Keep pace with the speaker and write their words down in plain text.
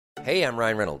Hey, I'm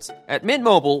Ryan Reynolds. At Mint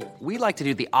Mobile, we like to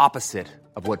do the opposite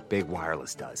of what Big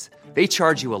Wireless does. They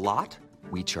charge you a lot,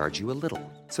 we charge you a little.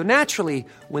 So naturally,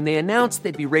 when they announced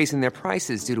they'd be raising their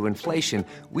prices due to inflation,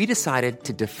 we decided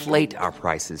to deflate our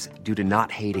prices due to not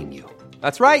hating you.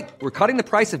 That's right. We're cutting the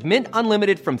price of Mint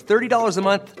Unlimited from $30 a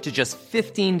month to just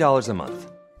 $15 a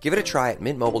month. Give it a try at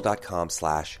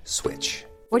mintmobile.com/switch.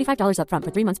 $45 up front for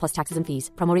 3 months plus taxes and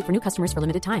fees. Promo rate for new customers for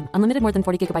limited time. Unlimited more than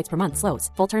 40 gigabytes per month. Slows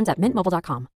full terms at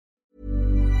mintmobile.com.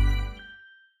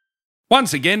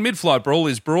 Once again, Mid-Flight Brawl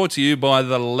is brought to you by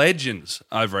the legends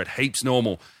over at Heaps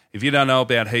Normal. If you don't know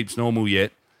about Heaps Normal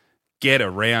yet, get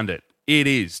around it. It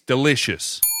is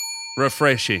delicious,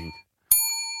 refreshing,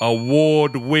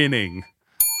 award-winning,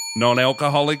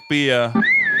 non-alcoholic beer.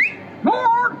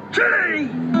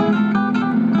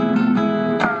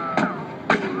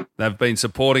 They've been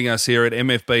supporting us here at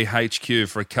MFB HQ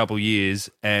for a couple of years,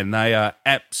 and they are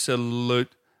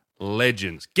absolute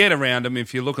legends. Get around them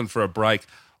if you're looking for a break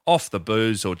off the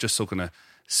booze or just looking to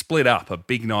split up a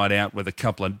big night out with a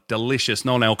couple of delicious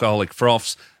non-alcoholic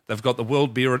froths. They've got the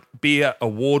World Beer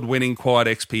Award-winning Quiet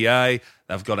XPA.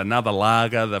 They've got another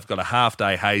lager. They've got a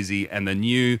half-day hazy and the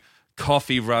new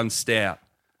Coffee Run Stout,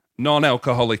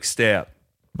 non-alcoholic stout.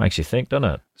 Makes you think, doesn't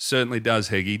it? Certainly does,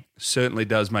 Heggie. Certainly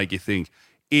does make you think.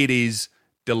 It is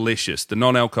delicious. The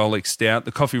non-alcoholic stout,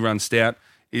 the Coffee Run Stout,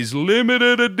 is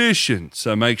limited edition,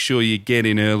 so make sure you get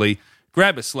in early.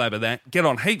 Grab a slab of that. Get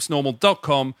on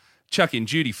heapsnormal.com. Chuck in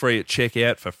duty-free at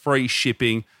checkout for free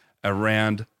shipping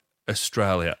around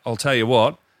Australia. I'll tell you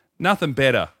what, nothing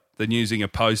better than using a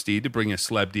postie to bring a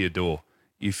slab to your door.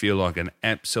 You feel like an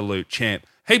absolute champ.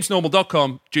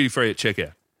 Heapsnormal.com, duty-free at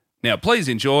checkout. Now, please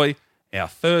enjoy our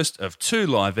first of 2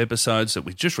 live episodes that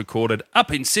we just recorded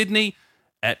up in Sydney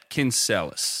at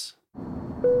Kinsalis.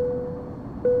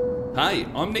 Hey,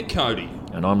 I'm Nick Cody.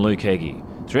 And I'm Luke Heggie.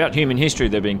 Throughout human history,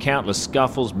 there have been countless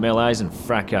scuffles, melees and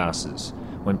fracasses.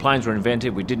 When planes were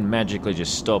invented, we didn't magically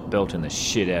just stop belting the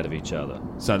shit out of each other.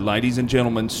 So, ladies and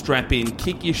gentlemen, strap in,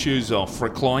 kick your shoes off,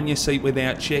 recline your seat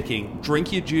without checking,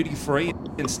 drink your duty-free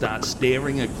and start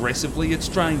staring aggressively at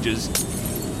strangers.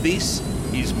 This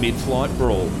is Mid-Flight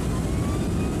Brawl.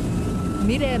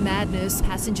 Mid-air madness,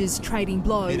 passengers trading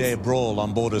blows. Mid-air brawl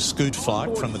on board a scoot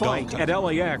flight from the Gold Coast. At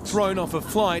LAX. Thrown off a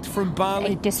flight from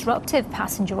Bali. A disruptive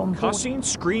passenger on board. Cussing,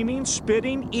 screaming,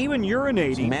 spitting, even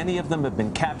urinating. Many of them have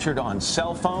been captured on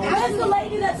cell phones. Where's the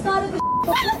lady that started the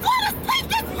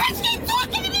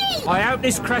I hope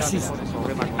this crashes.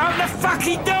 Out the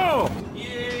fucking door!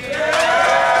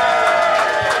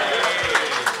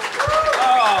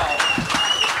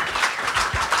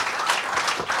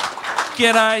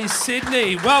 G'day,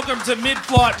 Sydney. Welcome to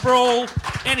Mid-Flight Brawl.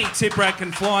 Any tip rat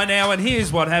can fly now, and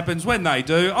here's what happens when they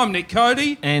do. I'm Nick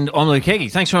Cody. And I'm Luke Heggie.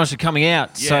 Thanks very much for coming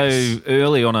out so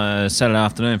early on a Saturday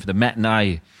afternoon for the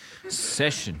matinee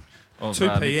session of 2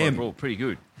 p.m. Brawl. Pretty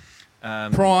good.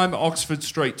 Prime Oxford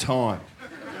Street time.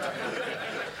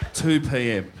 2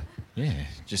 p.m. Yeah,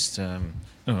 just, all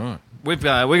right. We've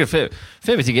got a fair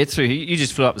bit to get through. You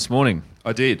just flew up this morning.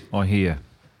 I did. I hear.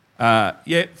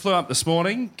 Flew up this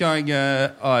morning.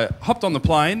 I hopped on the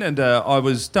plane and I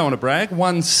was, don't want to brag,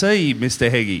 1C, Mr.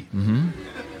 Heggie. Mm-hmm.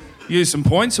 Used some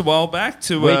points a while back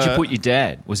to... Where'd you put your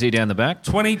dad? Was he down the back?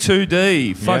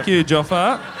 22D. Fuck you,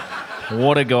 Joffa.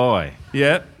 What a guy.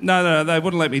 Yeah. No, they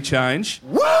wouldn't let me change.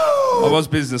 Woo! I was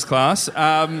business class.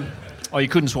 You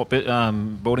couldn't swap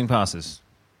boarding passes?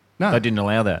 No. They didn't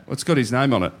allow that? Well, it's got his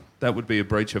name on it. That would be a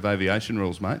breach of aviation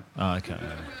rules, mate. Oh, okay.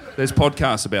 There's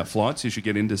podcasts about flights. You should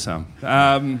get into some.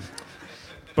 But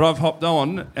I've hopped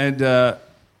on and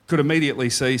could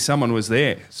immediately see someone was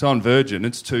there. So on Virgin,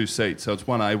 it's 2 seats, so it's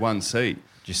 1A, 1C.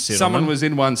 Just sit Someone on them? was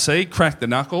in 1C, cracked the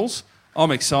knuckles. I'm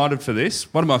excited for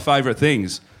this. One of my favourite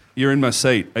things. You're in my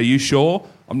seat. Are you sure?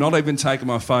 I'm not even taking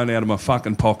my phone out of my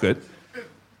fucking pocket.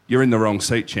 You're in the wrong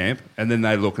seat, champ. And then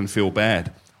they look and feel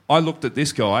bad. I looked at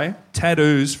this guy,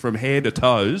 tattoos from hair to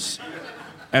toes,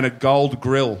 and a gold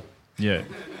grill. Yeah.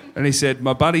 And he said,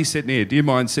 my buddy's sitting here. Do you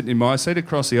mind sitting in my seat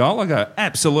across the aisle? I go,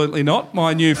 absolutely not,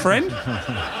 my new friend.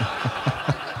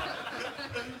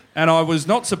 And I was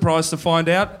not surprised to find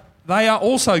out they are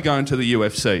also going to the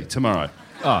UFC tomorrow.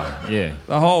 Oh, yeah.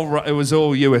 It was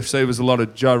all UFC. It was a lot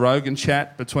of Joe Rogan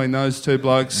chat between those two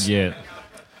blokes. Yeah.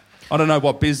 I don't know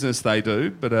what business they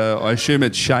do, but I assume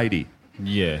it's shady.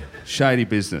 Yeah. Shady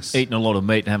business. Eating a lot of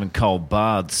meat and having cold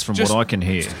baths, from what I can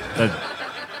hear.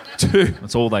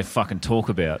 That's all they fucking talk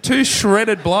about. 2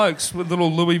 shredded blokes with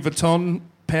little Louis Vuitton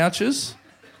pouches.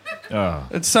 Oh.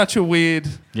 It's such a weird...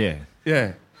 Yeah.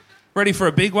 Yeah. Ready for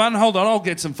a big one? Hold on, I'll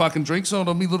get some fucking drinks. Hold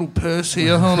on, me little purse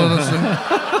here. Hold on a second.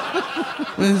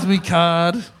 Where's me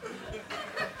card?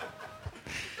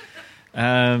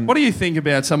 What do you think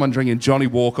about someone drinking Johnny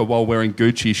Walker while wearing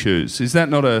Gucci shoes? Is that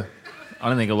not a... I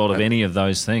don't think a lot of any of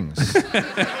those things.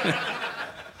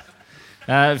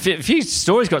 A few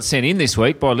stories got sent in this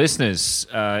week by listeners,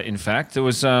 in fact. There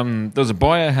was a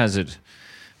biohazard,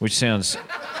 which sounds...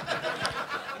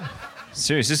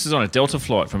 serious. This is on a Delta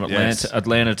flight from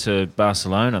Atlanta to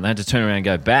Barcelona, and they had to turn around and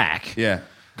go back. Yeah.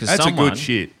 That's a good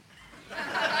shit.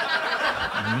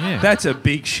 Yeah. That's a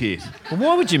big shit. Well,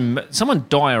 why would you... Someone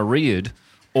diarrheaed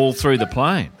all through the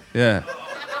plane. Yeah.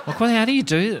 Like, how do you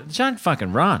do that? Don't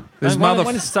fucking run. There's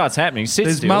when it starts happening, sit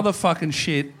There's still. motherfucking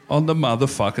shit on the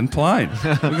motherfucking plane.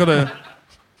 We've got to...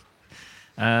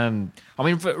 I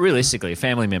mean, realistically, a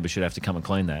family member should have to come and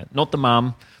clean that. Not the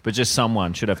mum, but just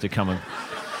someone should have to come and...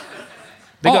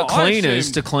 They got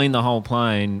cleaners to clean the whole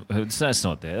plane. That's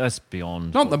not there. That's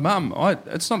beyond... Not the mum.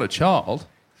 It's not a child.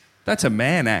 That's a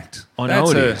man act. I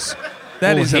know it is.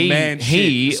 That is a man shit.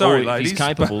 He, sorry, or ladies, he's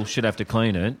capable, should have to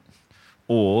clean it.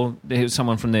 Or there's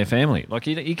someone from their family. Like,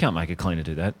 you can't make a cleaner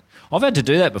do that. I've had to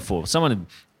do that before.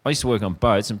 I used to work on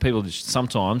boats, and people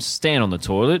sometimes stand on the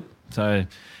toilet and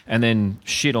then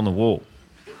shit on the wall.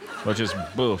 Like, just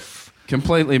boof.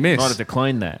 Completely missed. I'd have to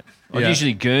clean that. I'd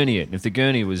usually gurney it. If the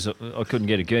gurney was... I couldn't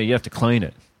get a gurney. You have to clean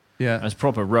it. Yeah. It's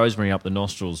proper rosemary up the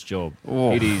nostrils job.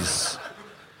 Oh. It is...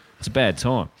 It's a bad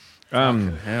time.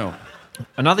 Hell.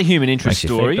 Another human interest Makes you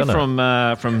story think,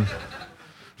 doesn't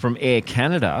from Air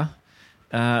Canada.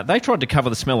 They tried to cover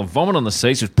the smell of vomit on the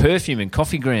seats with perfume and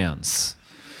coffee grounds.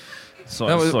 So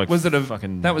That it's like was it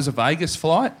fucking... That was a Vegas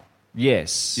flight?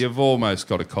 Yes. You've almost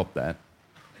got to cop that.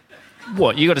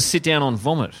 What? You got to sit down on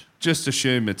vomit? Just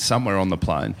assume it's somewhere on the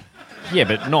plane. Yeah,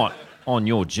 but not on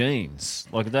your jeans.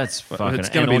 Like, that's fucking... It's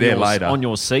going to be there later. On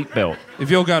your seatbelt. If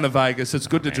you're going to Vegas, it's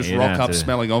good to just rock up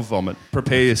smelling of vomit.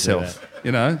 Prepare yourself,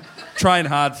 you know. Train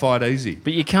hard, fight easy.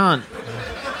 But you can't...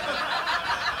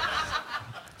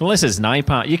 Unless it's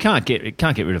napalm, you can't get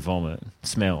rid of vomit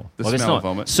smell. The like, smell it's not, of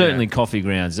vomit. Certainly coffee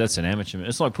grounds, that's an amateur.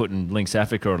 It's like putting Lynx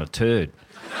Africa on a turd.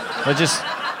 It just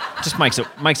makes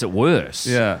it worse.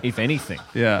 Yeah. If anything.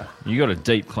 Yeah. You got to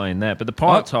deep clean that. But the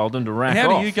pilot told them to rack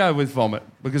off. How do you go with vomit?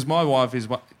 Because my wife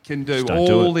can do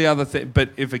all the other things,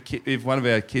 but if one of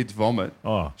our kids vomit,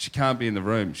 she can't be in the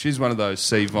room. She's one of those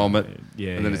see vomit,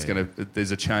 and then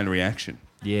there's a chain reaction.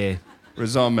 Yeah.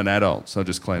 Whereas I'm an adult, so I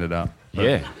just clean it up. But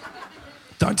yeah.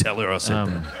 Don't tell her I said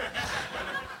that.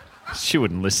 She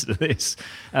wouldn't listen to this.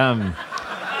 I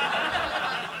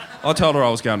told her I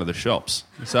was going to the shops,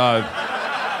 so...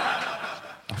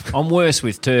 I'm worse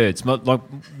with turds. Like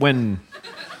when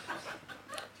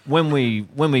we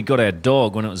got our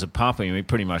dog when it was a puppy, we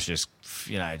pretty much just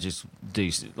you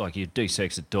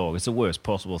de-sex a dog. It's the worst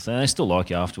possible thing. They still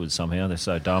like you afterwards somehow. They're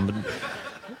so dumb. But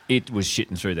it was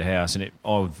shitting through the house, and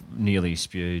I've nearly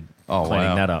spewed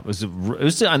cleaning that up. It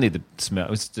was only the smell.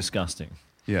 It was disgusting.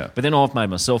 Yeah. But then I've made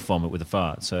myself vomit with a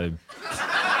fart. So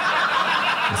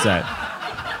what's that?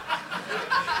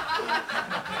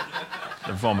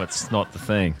 The vomit's not the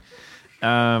thing.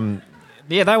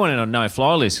 They went in on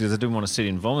no-fly list because they didn't want to sit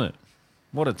in vomit.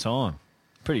 What a time.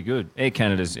 Pretty good. Air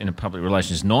Canada's in a public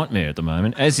relations nightmare at the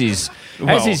moment, as is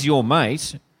your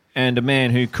mate and a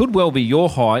man who could well be your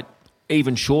height,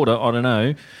 even shorter, I don't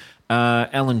know,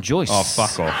 Alan Joyce. Oh,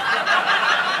 fuck off.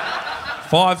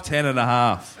 5'10" and a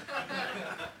half.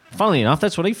 Funnily enough,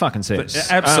 that's what he fucking says.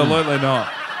 But absolutely not.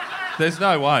 There's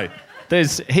no way.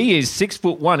 He is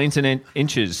 6'1"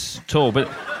 inches tall,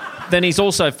 but then he's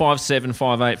also 5'7",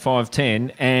 5'8",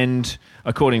 5'10", and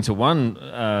according to one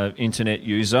internet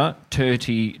user,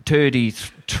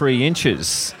 33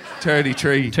 inches.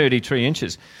 33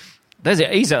 inches.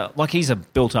 He's a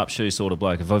built-up shoe sort of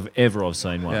bloke. If I've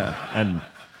seen one, and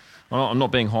I'm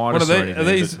not being high. What are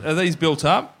these built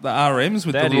up? The RMs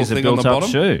with the little thing on the bottom. That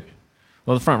is a built-up shoe.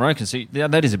 Well, the front row can see. Yeah,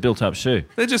 that is a built-up shoe.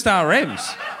 They're just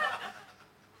RMs.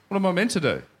 What am I meant to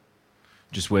do?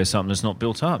 Just wear something that's not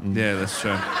built up. Yeah, that's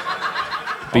true.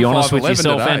 Be honest with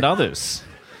yourself and others.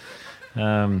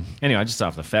 Anyway, just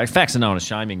after the fact. Facts are known as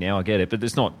shaming now, I get it, but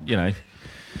it's not,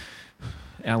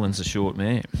 Alan's a short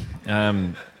man.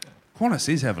 Qantas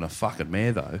is having a fucking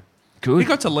mare, though. Good. He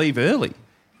got to leave early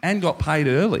and got paid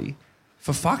early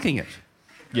for fucking it.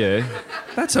 Yeah.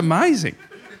 That's amazing.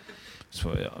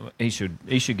 So, he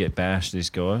should get bashed, this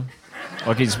guy.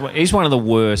 Like, he's one of the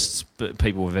worst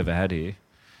people we've ever had here.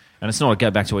 And it's not a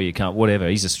go back to where you can't, whatever.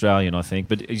 He's Australian, I think,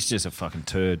 but he's just a fucking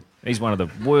turd. He's one of the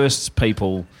worst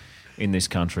people in this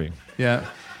country. Yeah.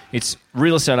 It's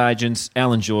real estate agents,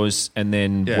 Alan Joyce, and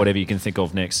then whatever you can think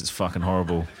of next. It's fucking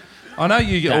horrible. I know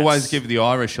you always give the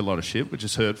Irish a lot of shit, which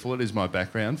is hurtful. It is my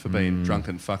background for being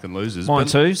drunken fucking losers. Mine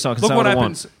too, so I can look say what what I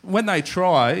happens when they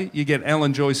try. You get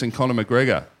Alan Joyce and Conor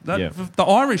McGregor. The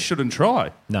Irish shouldn't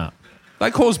try. No.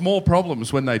 They cause more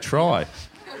problems when they try.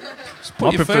 Just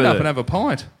put your feet up and have a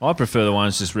pint. I prefer the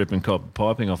ones just ripping copper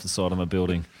piping off the side of a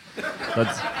building.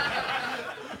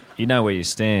 You know where you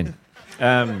stand.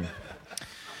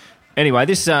 Anyway,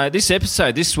 this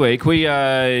episode this week,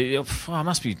 it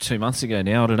must be 2 months ago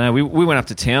now, I don't know. We went up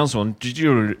to Townsville. Did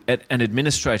you an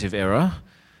administrative error?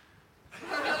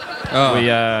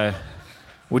 Oh.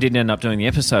 We didn't end up doing the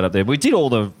episode up there. We did all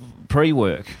the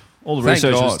pre-work. All the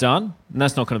research was done, and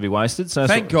that's not going to be wasted. So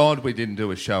Thank God we didn't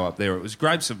do a show up there. It was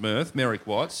Grapes of Mirth, Merrick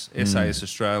Watts, SAS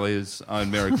Australia's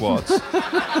own Merrick Watts.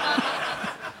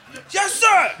 Yes,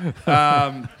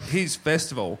 sir! His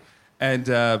festival. And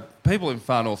people in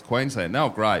far north Queensland, they're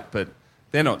great, but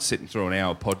they're not sitting through an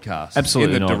hour podcast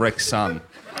Absolutely in the not. direct sun.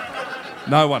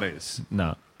 No one is.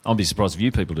 No. I'll be surprised if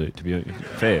you people do, to be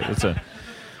fair. It's not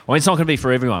going to be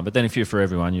for everyone, but then if you're for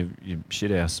everyone, you're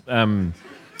shit house.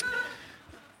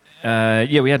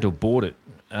 We had to abort it.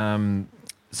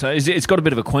 So it's got a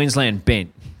bit of a Queensland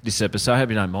bent, this episode. I hope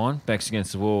you don't mind. Backs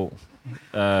against the wall.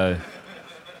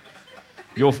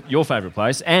 Your favourite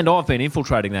place, and I've been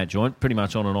infiltrating that joint pretty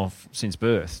much on and off since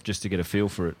birth, just to get a feel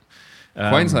for it.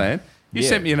 Queensland? You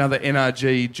sent me another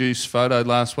NRG juice photo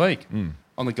last week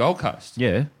on the Gold Coast.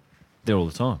 Yeah, there all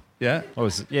the time. Yeah? I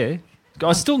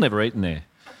still never eaten there.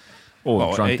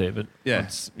 Or drunk there, but I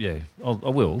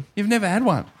will. You've never had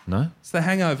one? No. It's the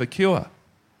hangover cure,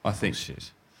 I think.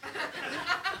 Shit.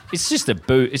 It's just a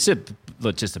boost. It's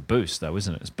just a boost, though,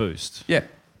 isn't it? It's boost. Yeah.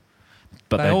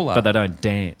 But they don't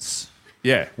dance.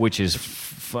 Yeah. Which is,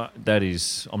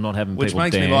 I'm not having Which people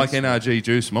dance. makes me like NRG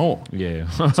juice more. Yeah.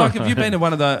 It's like, have you been to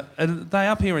one of are they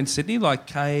up here in Sydney, like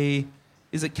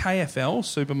is it KFL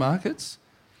supermarkets?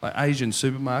 Like Asian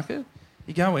supermarket?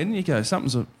 You go in and you go,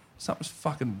 something's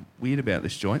fucking weird about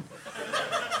this joint.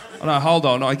 Oh no, hold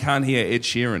on, I can't hear Ed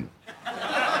Sheeran.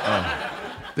 Oh.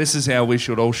 This is how we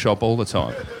should all shop all the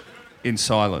time. In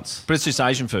silence. But it's just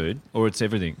Asian food, or it's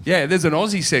everything? Yeah, there's an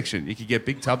Aussie section. You can get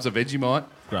big tubs of Vegemite.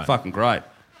 Great. Fucking great.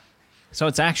 So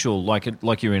it's actual, like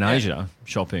you're in Asia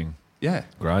shopping. Yeah.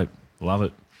 Great. Love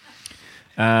it.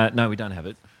 No, we don't have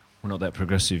it. We're not that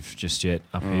progressive just yet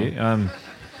up here.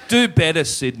 Do better,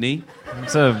 Sydney.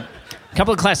 So a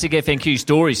couple of classic FNQ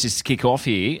stories just to kick off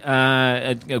here.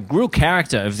 A real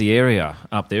character of the area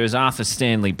up there is Arthur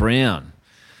Stanley Brown.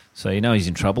 So you know he's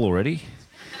in trouble already.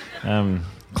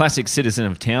 Classic citizen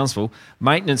of Townsville,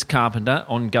 maintenance carpenter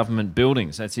on government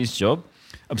buildings. That's his job.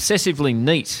 Obsessively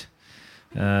neat.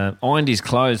 Ironed his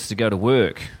clothes to go to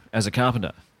work as a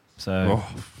carpenter. So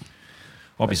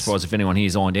I'd be surprised if anyone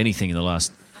here's ironed anything in the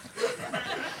last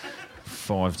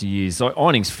 5 years. Like,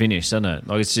 ironing's finished, isn't it?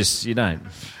 Like, it's just, you don't.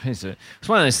 It's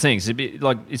one of those things.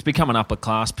 It's become an upper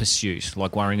class pursuit,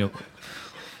 like worrying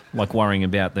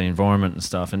about the environment and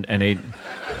stuff, and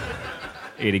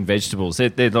eating vegetables.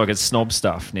 They're like it's snob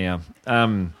stuff now.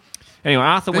 Anyway,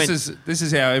 Arthur went... This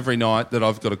is how every night that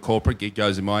I've got a corporate gig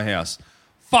goes in my house.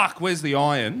 Fuck, where's the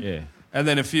iron? Yeah. And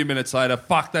then a few minutes later,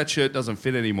 fuck, that shirt doesn't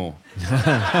fit anymore.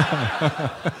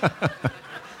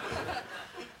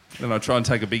 Then I try and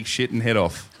take a big shit and head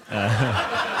off.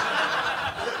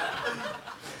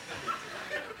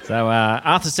 So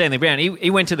Arthur Stanley Brown,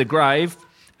 he went to the grave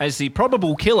as the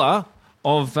probable killer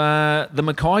of the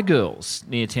Mackay girls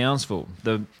near Townsville,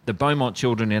 the Beaumont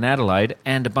children in Adelaide,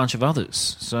 and a bunch of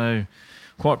others. So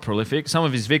quite prolific. Some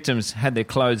of his victims had their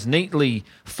clothes neatly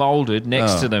folded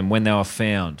next to them when they were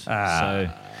found.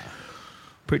 So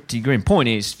pretty grim. Point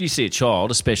is, if you see a child,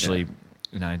 especially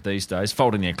these days,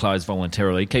 folding their clothes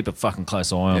voluntarily, keep a fucking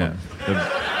close eye on them.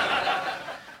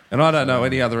 And I don't know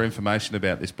any other information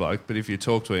about this bloke, but if you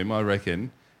talk to him, I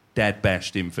reckon Dad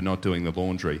bashed him for not doing the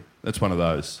laundry. That's one of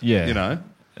those. Yeah.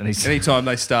 And anytime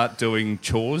they start doing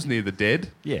chores near the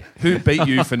dead, yeah. Who beat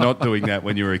you for not doing that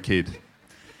when you were a kid?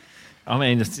 I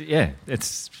mean,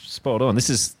 it's spot on. This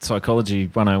is Psychology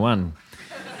 101.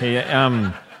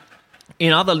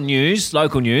 In other news,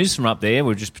 local news from up there,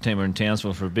 we'll just pretend we're in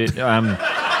Townsville for a bit.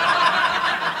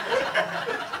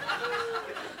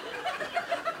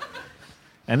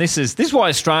 And this is why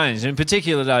Australians, in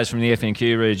particular those from the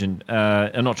FNQ region,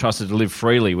 are not trusted to live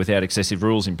freely without excessive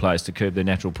rules in place to curb their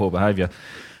natural poor behaviour.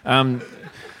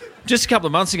 Just a couple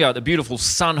of months ago at the beautiful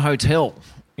Sun Hotel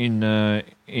in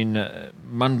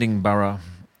Mundingborough,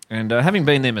 and having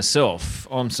been there myself,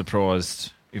 I'd be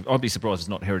surprised it's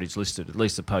not heritage listed. At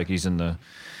least the pokies and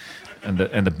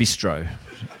the bistro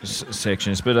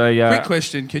sections. But quick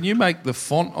question: can you make the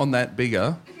font on that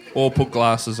bigger, or put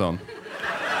glasses on?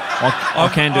 I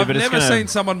can do, I've but it's never going seen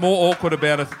someone more awkward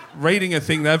about reading a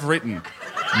thing they've written.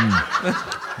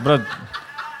 But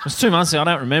it's 2 months ago. I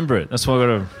don't remember it. That's why I've got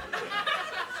to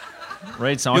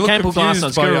read something. You I can't look put glasses on.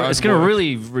 confused by your own It's going to work.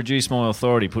 really reduce my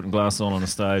authority putting glasses on a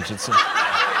stage.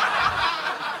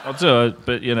 I'll do it,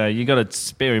 but you got to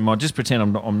spare in mind. Just pretend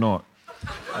I'm not.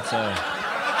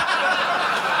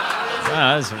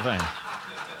 That's the thing.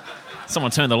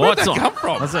 Someone turned the lights on. Where'd that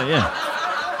come from? That's it.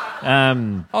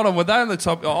 Yeah. Hold on, were they on the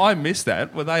top? Oh, I missed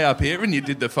that. Were they up here and you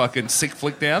did the fucking sick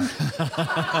flick down?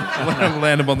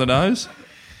 Land them on the nose?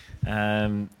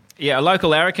 Yeah, a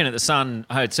local larrikin at the Sun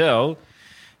Hotel.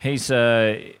 He's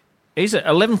at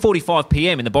 11:45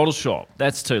 p.m. in the bottle shop.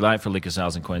 That's too late for liquor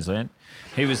sales in Queensland.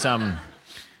 He was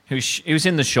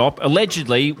in the shop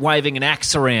allegedly waving an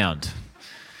axe around,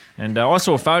 and I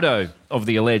saw a photo of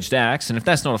the alleged axe. And if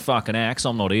that's not a fucking axe,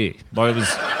 I'm not here. But it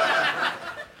was.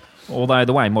 Although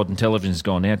the way modern television's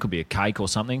gone now, it could be a cake or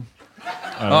something.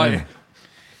 I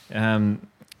don't know.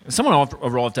 Someone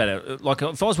arrived at it. Like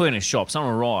if I was working in a shop,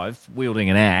 someone arrived wielding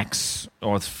an axe,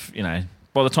 or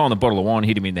by the time the bottle of wine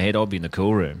hit him in the head, I'd be in the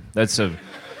cool room. That's look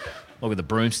at the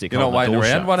broomstick. You're not waiting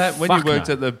around. What happened when you worked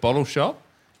no. at the bottle shop?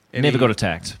 Never got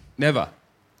attacked. Never.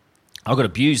 I got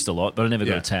abused a lot, but I never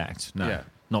got Yeah. attacked. No, Yeah.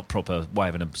 not proper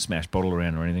waving a smashed bottle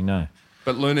around or anything. No.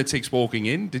 But lunatics walking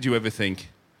in, did you ever think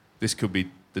this could be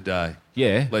the day?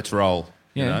 Yeah. Let's roll.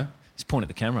 Yeah. You know? Just point at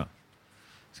the camera.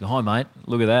 Just go, hi mate,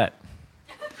 look at that.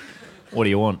 What do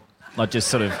you want? Like just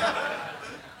sort of.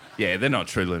 Yeah, they're not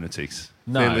true lunatics.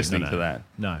 No, they're listening no. to that.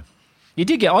 No. I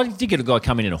did get a guy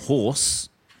come in a horse.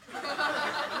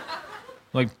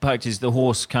 Like, poked the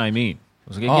horse came in. I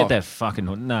was like, get that fucking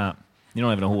horse. Nah, you're not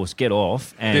having a horse. Get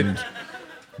off and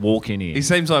walk in here. He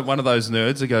seems like one of those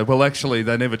nerds that go, well, actually,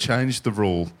 they never changed the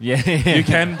rule. Yeah. You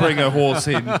can bring a horse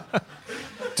in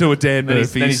to a Dan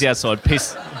Murphy's. Then he's outside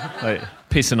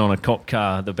pissing on a cop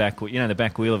car, the back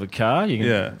wheel of a car. You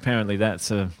can, apparently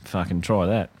that's a fucking try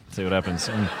that. See what happens.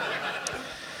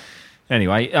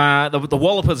 Anyway, the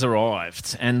Wallopers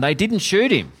arrived and they didn't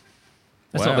shoot him.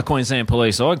 That's not the Queensland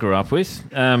police I grew up with.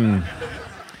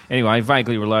 Anyway,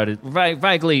 vaguely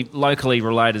locally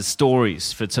related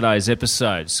stories for today's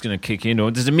episode. It's going to kick into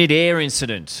it. There's a mid-air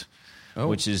incident,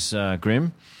 which is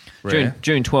grim.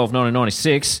 June 12,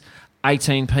 1996,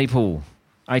 18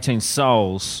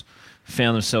 souls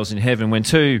found themselves in heaven when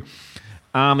two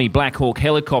Army Black Hawk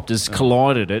helicopters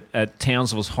collided at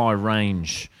Townsville's High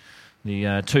Range.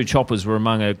 The two choppers were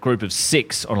among a group of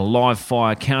 6 on a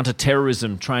live-fire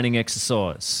counter-terrorism training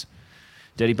exercise.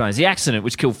 Dirty Bones. The accident,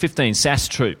 which killed 15 SAS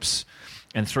troops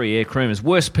and 3 air crewmen,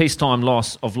 worst peacetime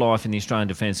loss of life in the Australian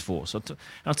Defence Force.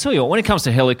 I'll tell you what, when it comes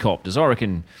to helicopters, I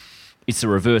reckon it's the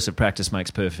reverse of practice makes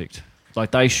perfect.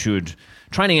 Like they should.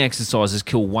 Training exercises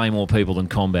kill way more people than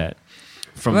combat.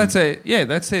 That's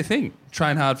their thing.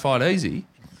 Train hard, fight easy.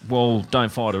 Well,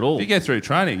 don't fight at all. If you get through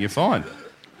training, you're fine.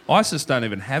 ISIS don't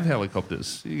even have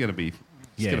helicopters. It's going to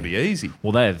be easy.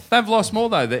 Well, they've lost more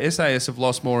though. The SAS have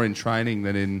lost more in training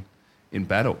than in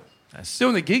battle.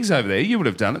 Doing the gigs over there, you would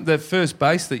have done it. The first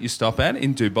base that you stop at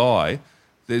in Dubai,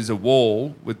 there's a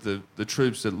wall with the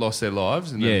troops that lost their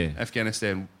lives in the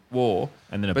Afghanistan war.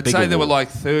 And then but say there were like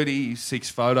 36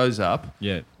 photos up.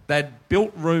 Yeah. They'd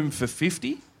built room for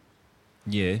 50.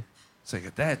 Yeah. It's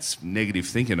like, that's negative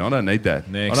thinking. I don't need that.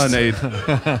 Next. I don't need...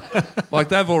 like,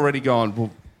 they've already gone, well,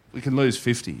 we can lose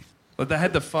 50. But they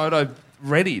had the photo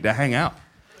ready to hang up.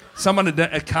 Someone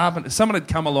had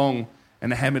come along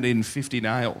and hammered in 50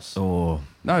 nails. Oh.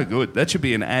 No good. That should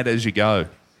be an ad as you go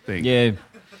thing. Yeah.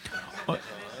 I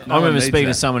remember speaking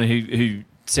to someone who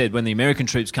said when the American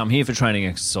troops come here for training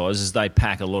exercises, they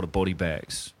pack a lot of body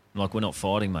bags. Like, we're not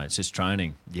fighting, mate. It's just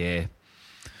training. Yeah.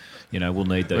 We'll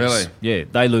need those. Really? Yeah,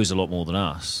 they lose a lot more than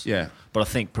us. Yeah. But I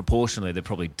think proportionally they're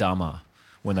probably dumber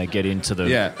when they get into the...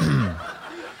 Yeah.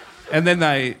 And then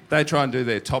they try and do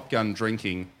their Top Gun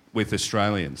drinking with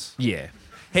Australians. Yeah.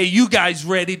 Hey, you guys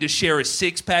ready to share a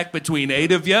 6-pack between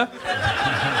 8 of you? And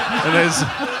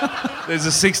there's a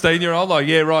 16-year-old like,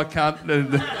 yeah, right, cunt.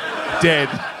 And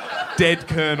dead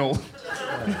colonel.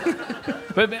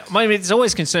 But I mean, it's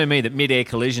always concerned me that mid-air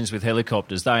collisions with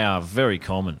helicopters, they are very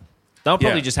common. They were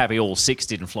probably just happy all 6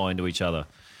 didn't fly into each other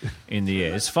in the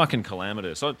air. It's fucking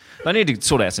calamitous. So they need to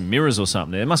sort out some mirrors or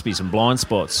something. There must be some blind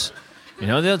spots.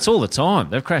 That's all the time.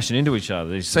 They're crashing into each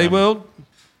other. SeaWorld?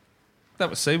 That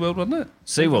was SeaWorld, wasn't it?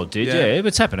 SeaWorld did, yeah. But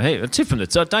it's happened here. A tip from the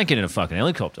top. Don't get in a fucking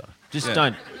helicopter. Just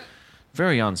don't.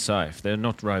 Very unsafe. They're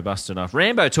not robust enough.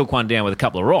 Rambo took one down with a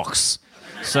couple of rocks.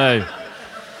 So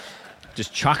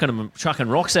just chucking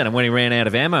rocks at him when he ran out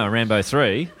of ammo in Rambo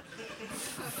 3.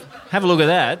 Have a look at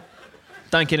that.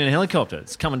 Don't get in a helicopter.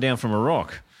 It's coming down from a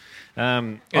rock.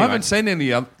 I haven't seen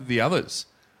any of the others.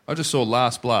 I just saw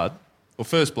Last Blood, or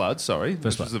First Blood, sorry.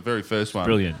 Which was the very first one.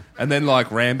 Brilliant. And then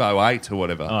like Rambo 8 or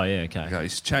whatever. Oh, yeah, okay.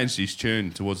 He's changed his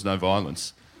tune towards no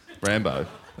violence. Rambo.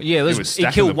 Yeah, was he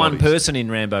stacking killed the one bodies. person in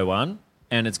Rambo 1,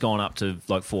 and it's gone up to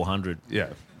like 400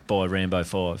 by Rambo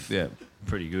 5. Yeah.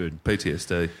 Pretty good.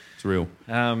 PTSD. It's real.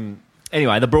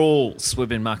 Anyway, the brawls we've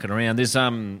been mucking around. There's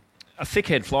a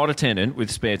thickhead flight attendant with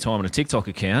spare time and a TikTok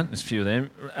account. There's a few of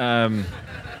them.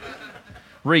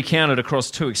 Recounted across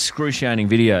 2 excruciating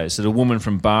videos that a woman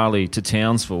from Bali to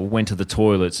Townsville went to the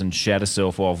toilets and shat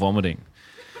herself while vomiting.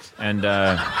 And,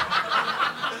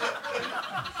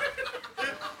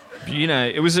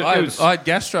 it was... I had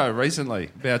gastro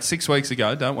recently, about 6 weeks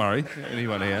ago. Don't worry,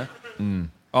 anyone here.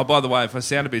 Oh, by the way, if I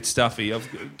sound a bit stuffy, I've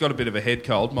got a bit of a head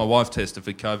cold. My wife tested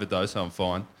for COVID, though, so I'm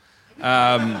fine.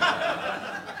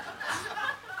 I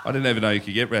didn't even know you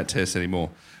could get rat tests anymore.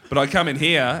 But I come in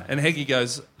here, and Heggie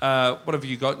goes, what have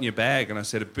you got in your bag? And I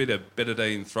said, a bit of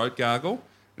betadine throat gargle.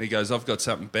 And he goes, I've got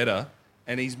something better.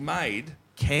 And he's made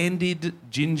candied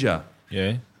ginger.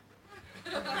 Yeah.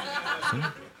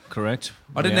 Correct.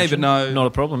 I didn't even know... Not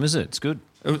a problem, is it? It's good.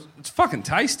 It's fucking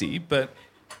tasty, but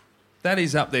that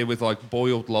is up there with, like,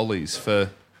 boiled lollies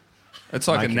for... It's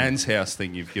like a Nan's house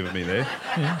thing you've given me there.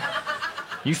 Yeah.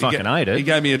 You fucking ate it. He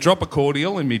gave me a drop of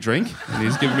cordial in me drink, and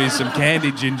he's given me some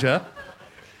candied ginger.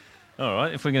 All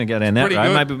right, if we're going to go down that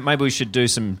road, maybe we should do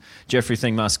some Jeffrey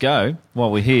Thing Must Go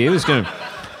while we're here. We're going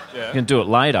to do it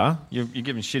later. You're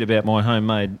giving shit about my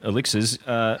homemade elixirs.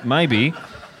 Maybe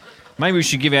we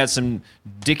should give out some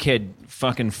dickhead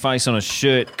fucking face on a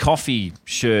shirt, coffee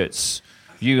shirts.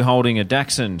 You holding a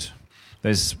Dachshund.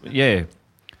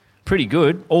 Pretty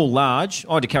good. All large.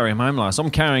 I had to carry him home last.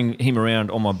 I'm carrying him around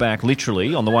on my back,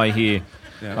 literally, on the way here.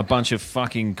 Yeah. A bunch of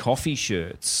fucking coffee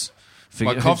shirts.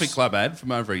 My coffee club ad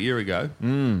from over a year ago.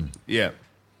 Yeah.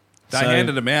 They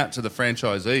handed them out to the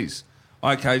franchisees.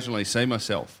 I occasionally see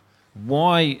myself.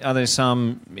 Why are there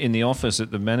some in the office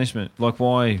at the management? Like,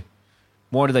 why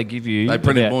do they give you... They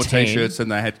printed more T-shirts than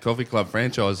they had coffee club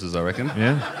franchises, I reckon.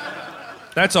 Yeah.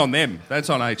 That's on them. That's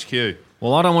on HQ.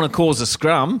 Well, I don't want to cause a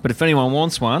scrum, but if anyone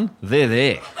wants one, they're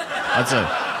there.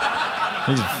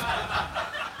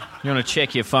 You want to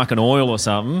check your fucking oil or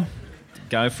something?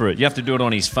 Go for it. You have to do it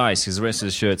on his face because the rest of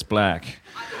the shirt's black.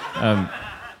 It's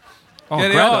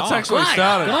actually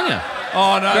started. Good on you.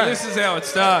 Oh, no, this is how it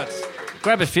starts.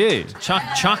 Grab a few.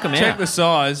 Chuck them out. Check the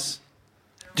size.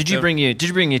 Did you bring your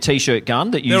T-shirt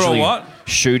gun that you usually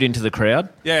shoot into the crowd?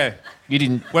 Yeah. You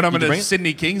didn't. When I'm at a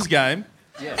Sydney Kings game.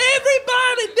 Yeah.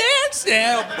 Everybody dance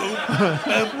now. Boom,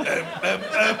 boom,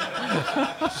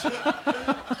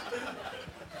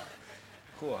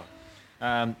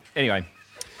 boom. Anyway.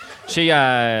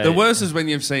 The worst is when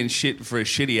you've seen shit for a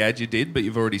shitty ad you did, but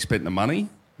you've already spent the money.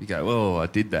 You go, oh, I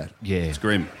did that. Yeah. It's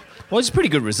grim. Well, it's a pretty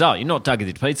good result. You're not Doug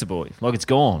the Pizza Boy. Like, it's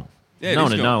gone. Yeah, no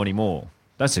one to know anymore.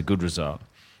 That's a good result.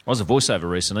 I was a voiceover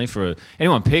recently for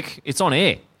anyone pick. It's on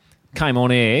air. Came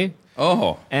on air.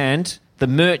 Oh. And the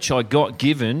merch I got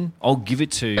given, I'll give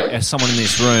it to someone in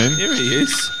this room. Here he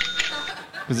is.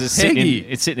 Because it's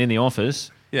sitting in the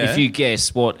office. Yeah. If you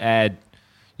guess what ad,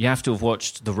 you have to have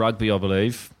watched the rugby, I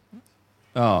believe.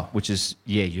 Oh. Which is,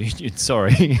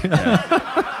 sorry.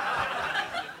 Yeah.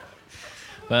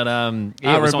 But, Aaron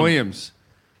Williams.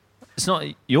 It's not.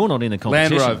 You're not in the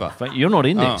competition. Land Rover. You're not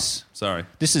in this. Sorry.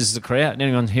 This is the crowd.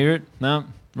 Anyone hear it? No?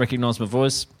 Recognise my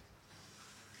voice?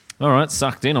 All right,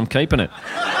 sucked in. I'm keeping it.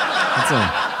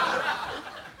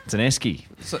 It's an esky.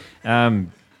 So,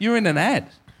 you're in an ad?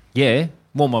 Yeah.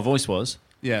 Well, my voice was.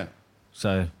 Yeah.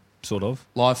 So, sort of.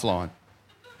 Lifeline.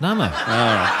 No, mate. All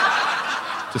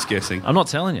right. Just guessing. I'm not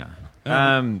telling you.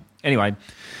 Anyway,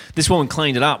 this woman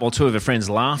cleaned it up while 2 of her friends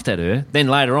laughed at her. Then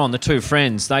later on, the 2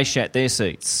 friends, they shat their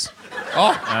seats.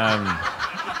 Oh.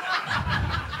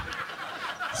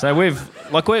 So we've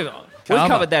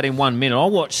covered that in 1 minute. I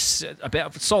watched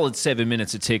about a solid 7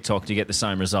 minutes of TikTok to get the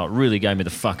same result. Really gave me the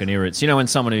fucking irrits. You know when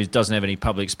someone who doesn't have any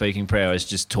public speaking prowess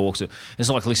just talks, it's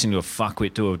like listening to a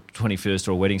fuckwit do a 21st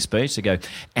or a wedding speech. They go,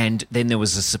 and then there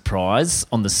was a surprise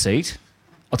on the seat.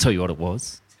 I'll tell you what it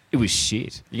was. It was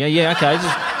shit. Yeah, okay.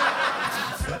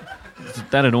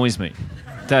 That annoys me.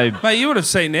 Mate, you would have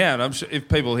seen now, and I'm sure if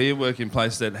people here work in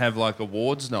places that have like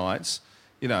awards nights,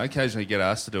 occasionally get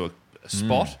asked to do a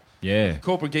spot. Yeah.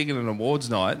 Corporate gig at an awards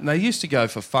night, and they used to go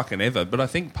for fucking ever, but I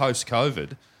think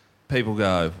post-COVID, people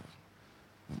go,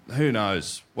 who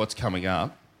knows what's coming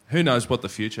up? Who knows what the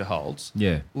future holds?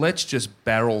 Yeah. Let's just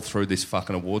barrel through this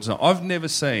fucking awards night. I've never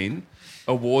seen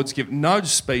awards give no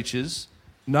speeches,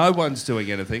 no one's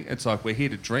doing anything. It's like we're here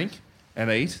to drink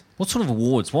and eat. What sort of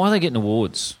awards? Why are they getting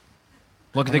awards?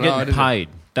 Like they're getting paid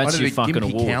That's I did your a fucking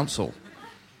Gympie award. Council.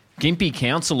 Gympie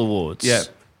Council Awards. Yeah.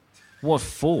 What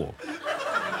for?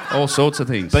 All sorts of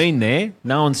things. Been there.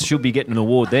 No one should be getting an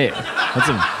award there. That's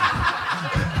a...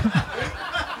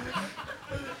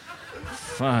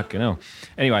 Fucking hell.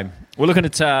 Anyway, we're looking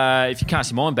at, if you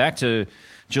cast your mind back to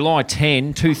July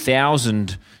 10,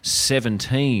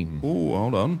 2017. Ooh,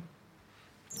 hold on.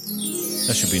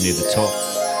 That should be near the top.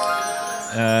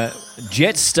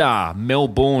 Jetstar,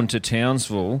 Melbourne to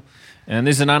Townsville. And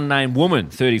there's an unnamed woman,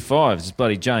 35. It's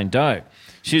bloody Jane Doe.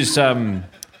 She was flying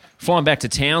back to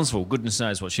Townsville. Goodness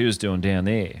knows what she was doing down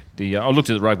there. I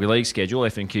looked at the rugby league schedule.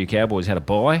 F&Q Cowboys had a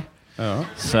bye. Oh.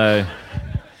 So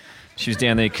she was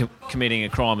down there committing a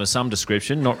crime of some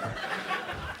description, not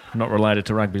related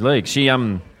to rugby league. She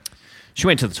went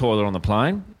to the toilet on the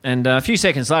plane, and a few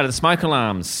seconds later, the smoke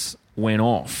alarms went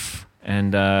off.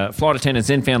 And flight attendants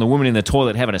then found the woman in the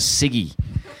toilet having a ciggy.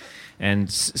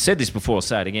 And said this before, I'll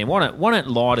say it again. Why don't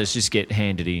lighters just get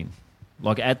handed in?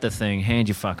 Like at the thing, hand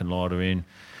your fucking lighter in.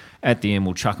 At the end,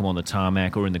 we'll chuck them on the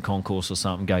tarmac or in the concourse or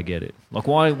something, go get it. Like,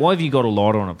 why have you got a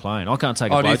lighter on a plane? I can't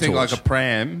take a blowtorch. Do you think like a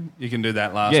pram, you can do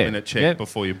that last-minute check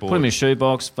before you board? Put them in a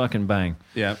shoebox, fucking bang.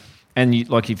 Yeah. And,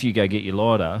 if you go get your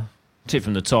lighter, tip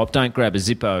from the top, don't grab a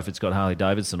Zippo if it's got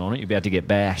Harley-Davidson on it. You're about to get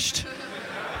bashed.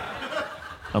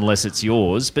 Unless it's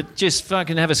yours. But just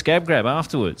fucking have a scab grab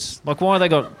afterwards. Like, why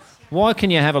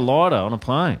can you have a lighter on a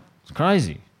plane? It's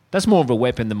crazy. That's more of a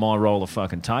weapon than my roll of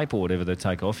fucking tape or whatever they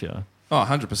take off you. Oh,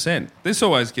 100%. This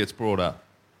always gets brought up.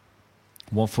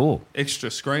 What for? Extra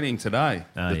screening today.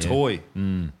 Oh, the toy.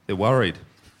 They're worried.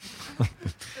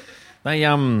 We've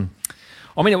got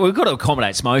to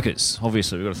accommodate smokers.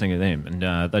 Obviously, we've got to think of them.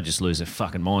 And they just lose their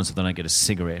fucking minds if they don't get a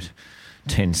cigarette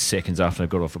 10 seconds after they've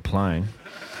got off a plane.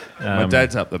 My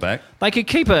dad's up the back. They could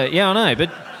keep a... Yeah, I know,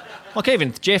 but... Like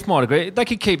even Jeff might agree, they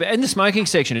could keep it in the smoking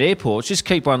section at airports. Just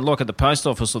keep one, like at the post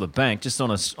office or the bank, just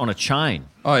on a chain.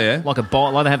 Oh yeah, like they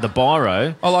have the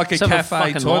biro. Oh, like a just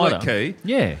cafe toilet lighter. key.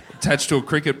 Yeah, attached to a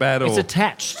cricket bat. It's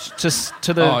attached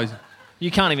to the. Oh.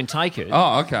 You can't even take it.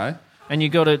 Oh, okay. And you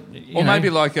got it. Or maybe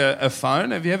like a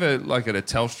phone. Have you ever like at a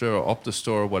Telstra or Optus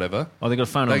store or whatever? Oh, they got a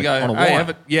phone on a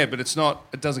wire. Yeah, but it's not.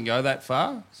 It doesn't go that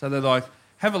far. So they're like,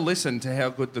 have a listen to how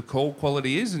good the call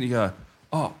quality is, and you go,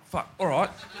 oh fuck, all right.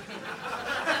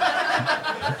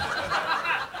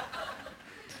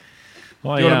 Do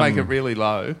you want to make it really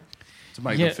low to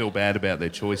make them feel bad about their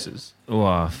choices?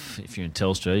 Well, if you're in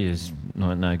Telstra,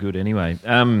 you're no good anyway.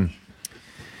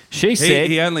 She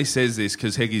said... He only says this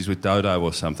because Heggy's with Dodo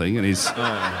or something and his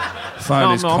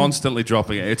phone is constantly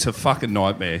dropping. It's a fucking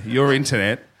nightmare. Your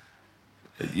internet,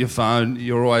 your phone,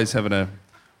 you're always having a...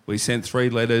 We sent 3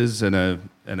 letters and a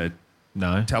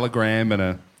telegram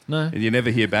and and you never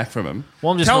hear back from them.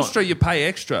 Well, Telstra, you pay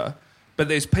extra... But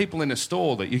there's people in a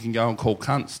store that you can go and call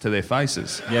cunts to their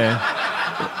faces.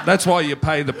 Yeah. That's why you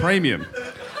pay the premium.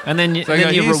 And then you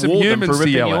reward them for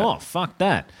ripping you off. Fuck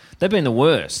that. They've been the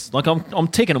worst. Like, I'm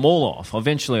ticking them all off.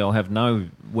 Eventually I'll have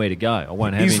nowhere to go. I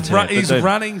won't have internet. He's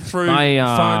running through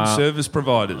phone service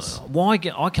providers.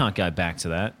 I can't go back to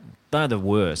that. They're the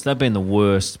worst. They've been the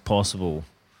worst possible.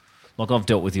 Like, I've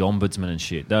dealt with the ombudsman and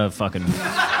shit. They're fucking...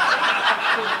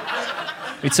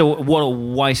 What a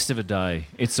waste of a day.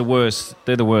 It's the worst.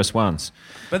 They're the worst ones.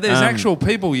 But there's actual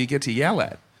people you get to yell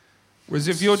at. Whereas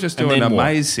if you're just doing a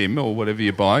maze sim or whatever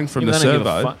you're buying from the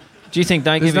servo, do you think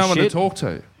they give a shit? There's no one to talk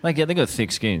to. They got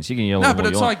thick skins. You can yell at them. No,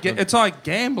 but it's like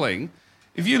gambling.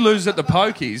 If you lose at the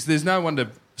pokies, there's no one to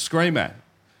scream at.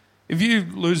 If you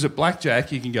lose at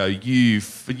blackjack, you can go, you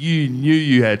knew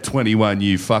you had 21,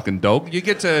 you fucking dog. You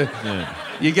get to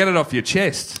you get it off your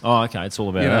chest. Oh, okay. It's all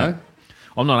about that.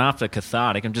 I'm not after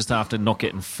cathartic. I'm just after not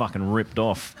getting fucking ripped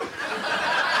off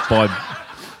by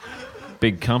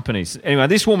big companies. Anyway,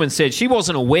 this woman said she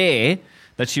wasn't aware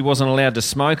that she wasn't allowed to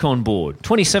smoke on board.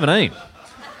 2017.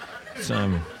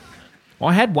 So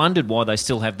I had wondered why they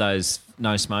still have those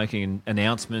no smoking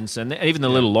announcements and even the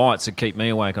little lights that keep me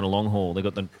awake on a long haul. They've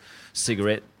got the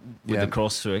cigarette with the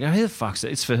cross through. I go, who the fuck's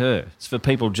it? It's for her. It's for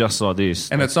people just like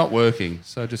this. And it's not working,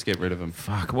 so just get rid of them.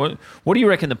 Fuck. What do you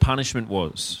reckon the punishment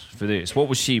was for this? What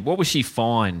was she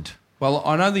fined? Well,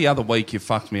 I know the other week you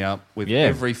fucked me up with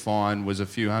every fine was a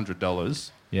few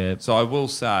 $100s. Yeah. So I will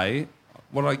say,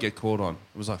 what did I get caught on?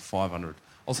 It was like 500.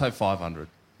 I'll say 500.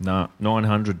 No,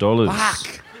 $900.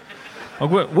 Fuck.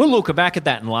 We'll look back at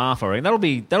that and laugh. I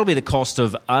reckon that'll be the cost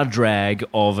of a drag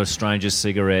of a stranger's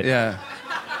cigarette. Yeah.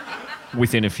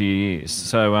 Within a few years.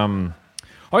 So I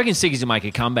reckon ciggies will make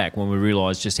a comeback when we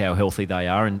realise just how healthy they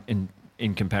are in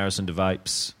comparison to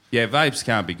vapes. Yeah, vapes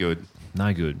can't be good.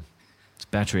 No good. It's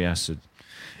battery acid.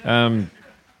 Anyway.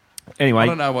 I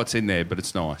don't know what's in there, but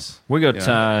it's nice. We got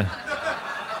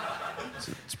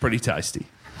pretty tasty.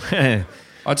 I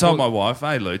told my wife,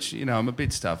 hey, Luch, I'm a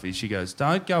bit stuffy. She goes,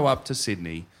 don't go up to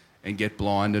Sydney and get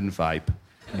blind and vape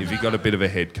if you've got a bit of a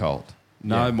head cold.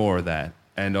 No more of that.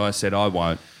 And I said, I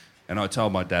won't. And I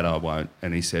told my dad I won't.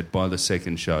 And he said, by the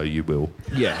second show, you will.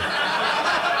 Yeah.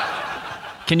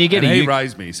 Can you get he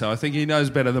raised me, so I think he knows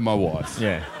better than my wife.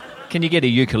 Yeah. Can you get a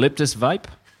eucalyptus vape?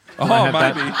 Oh,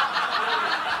 maybe.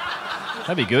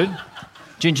 That'd be good.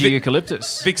 Ginger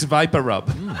eucalyptus. Vicks Vapor Rub.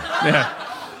 Yeah.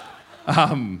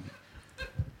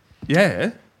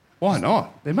 Yeah. Why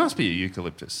not? There must be a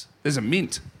eucalyptus. There's a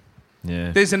mint.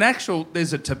 Yeah. There's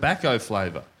a tobacco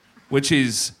flavour, which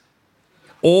is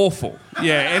awful.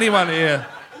 Yeah, anyone here,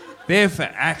 they're for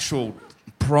actual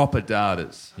proper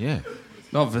darters. Yeah.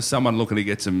 Not for someone looking to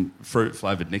get some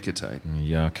fruit-flavoured nicotine.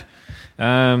 Yuck.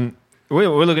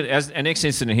 We're looking at our next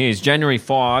incident here is January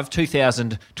 5,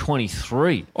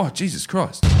 2023. Oh, Jesus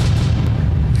Christ.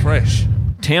 Fresh.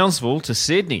 Townsville to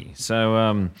Sydney.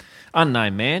 So,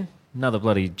 unnamed man. Another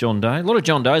bloody John Doe. A lot of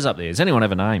John Does up there. Does anyone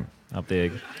have a name up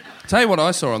there? Tell you what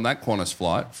I saw on that Qantas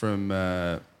flight from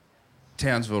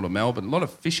Townsville to Melbourne. A lot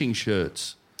of fishing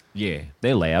shirts. Yeah,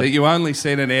 they're loud. That you only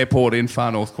see in an airport in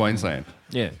far north Queensland.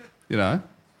 Yeah.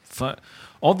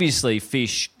 Obviously,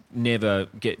 fish never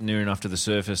get near enough to the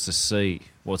surface to see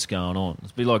what's going on.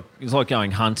 It's like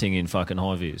going hunting in fucking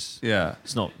high vis. Yeah.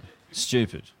 It's not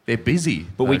stupid. They're busy.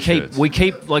 But we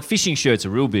keep like fishing shirts are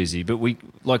real busy, but we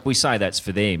say that's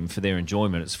for them, for their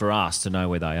enjoyment. It's for us to know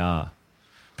where they are,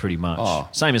 pretty much. Oh.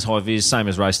 Same as high vis, same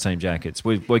as race team jackets.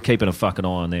 We're keeping a fucking eye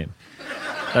on them.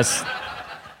 That's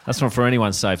not for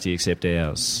anyone's safety except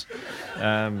ours.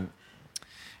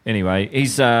 Anyway,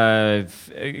 he's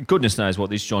goodness knows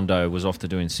what this John Doe was off to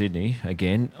do in Sydney.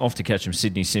 Again, off to catch some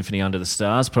Sydney Symphony Under the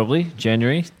Stars, probably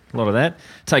January. A lot of that.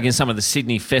 Taking some of the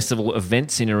Sydney festival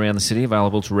events in and around the city,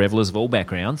 available to revellers of all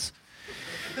backgrounds.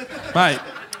 Mate,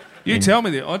 tell me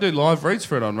that I do live reads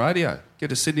for it on radio. Get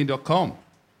to sydney.com.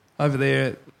 Over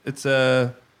there,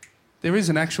 there is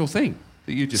an actual thing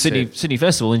that you just said. Sydney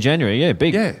Festival in January, yeah,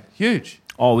 big. Yeah, huge.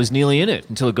 I was nearly in it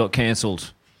until it got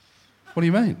cancelled. What do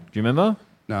you mean? Do you remember?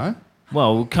 No.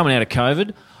 Well, coming out of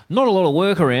COVID, not a lot of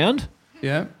work around.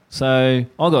 Yeah. So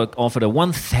I got offered a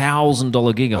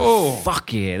 $1,000 gig. Oh,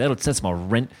 fuck yeah, that's my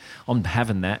rent. I'm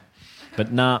having that.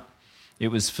 But nah, it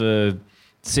was for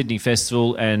Sydney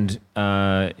Festival, and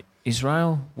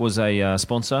Israel was a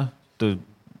sponsor. I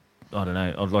don't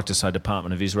know, I'd like to say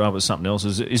Department of Israel, but something else.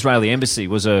 Israeli Embassy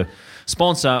was a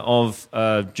sponsor of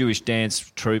a Jewish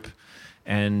dance troupe,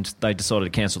 and they decided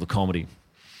to cancel the comedy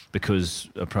because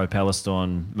a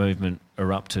pro-Palestine movement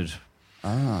erupted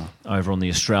over on the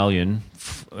Australian,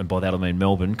 and by that I mean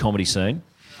Melbourne, comedy scene.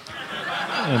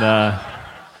 And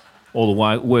all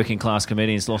the working class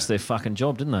comedians lost their fucking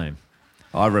job, didn't they?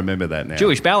 I remember that now.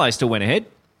 Jewish ballet still went ahead.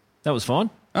 That was fine.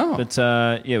 Oh. But,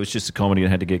 it was just a comedy that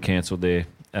had to get cancelled there.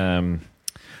 Ryan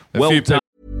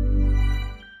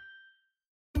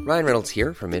Reynolds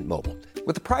here from Mint Mobile.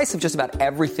 With the price of just about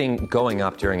everything going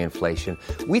up during inflation,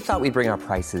 we thought we'd bring our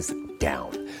prices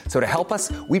down. So to help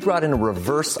us, we brought in a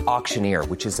reverse auctioneer,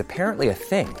 which is apparently a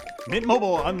thing. Mint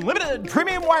Mobile Unlimited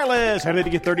Premium Wireless. How to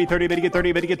get 30, 30, bit to get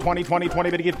 30, bit to get 20, 20, 20,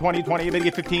 bit to get 20, 20, bit to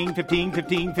get 15, 15,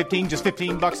 15, 15, just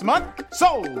 $15 a month?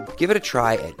 Sold! Give it a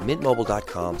try at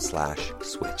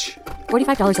mintmobile.com/switch.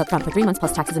 $45 up front for 3 months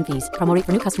plus taxes and fees. Promo rate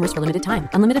for new customers for limited time.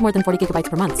 Unlimited more than 40 gigabytes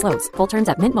per month. Slows full terms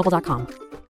at mintmobile.com.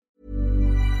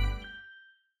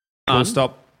 We'll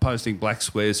stop posting black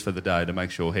squares for the day to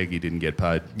make sure Heggie didn't get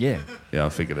paid. Yeah. Yeah, I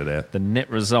figured it out. The net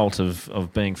result of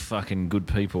being fucking good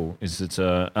people is that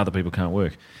other people can't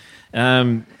work.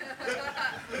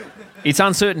 It's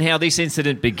uncertain how this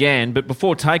incident began, but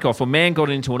before takeoff, a man got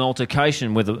into an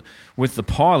altercation with the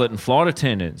pilot and flight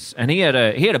attendants, and he had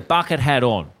a bucket hat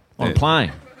on a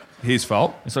plane. His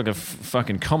fault. It's like a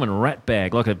fucking common rat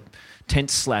bag, like a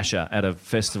tent slasher at a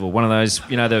festival. One of those,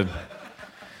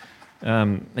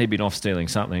 he'd been off stealing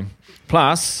something.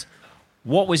 Plus,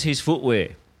 what was his footwear?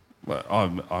 Well,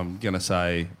 I'm going to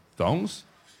say thongs.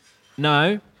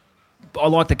 No. I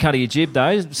like the cut of your jib,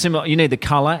 though. Similar. You need the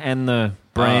colour and the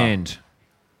brand.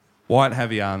 White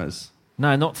Havianas.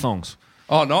 No, not thongs.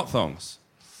 Oh, not thongs.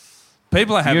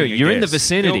 People are having You're in the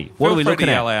vicinity. What are we looking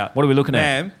at? What are we looking at?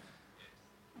 Ma'am,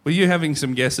 were you having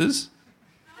some guesses?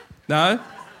 No?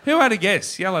 Who had a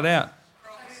guess? Yell it out.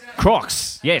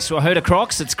 Crocs. Yes, I heard of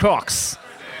Crocs. It's Crocs.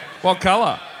 What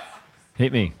colour?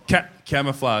 Hit me.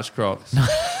 Camouflage Crocs.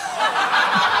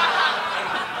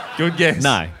 Good guess.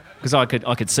 No, because I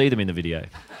could see them in the video.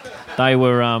 They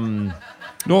were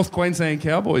North Queensland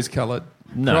Cowboys coloured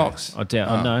Crocs. I doubt.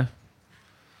 Oh. No.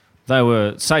 They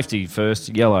were safety first,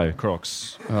 yellow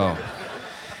Crocs. Oh.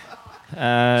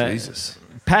 Jesus.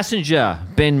 Passenger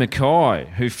Ben Mackay,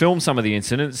 who filmed some of the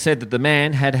incident, said that the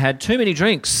man had had too many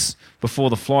drinks before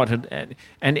the flight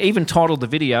and even titled the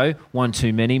video, "One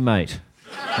Too Many, Mate."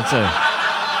 That's a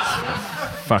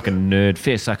fucking nerd.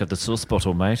 Fair suck at the sauce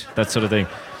bottle, mate. That sort of thing.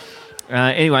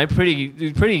 Anyway,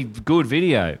 pretty good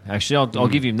video, actually. I'll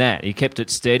give him that. He kept it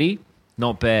steady.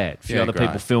 Not bad. A few other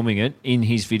people filming it, in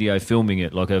his video filming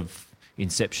it, like a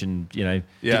Inception,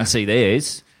 didn't see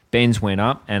theirs. Ben's went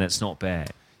up and it's not bad.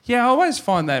 Yeah, I always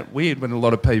find that weird when a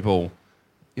lot of people,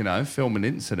 film an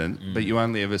incident, but you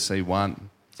only ever see one.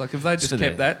 It's like if they just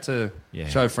kept that to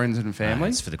show friends and family.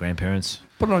 It's for the grandparents.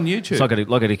 Put it on YouTube. It's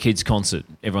like at a kid's concert.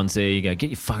 Everyone's there, you go,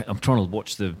 get your fuck. I'm trying to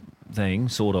watch the thing,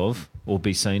 sort of, or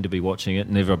be seen to be watching it,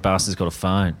 and every bastard's got a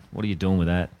phone. What are you doing with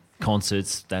that?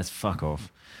 Concerts, that's fuck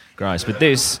off. Gross. But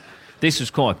this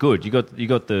was quite good. You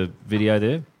got the video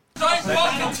there? Don't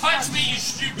fucking touch me, you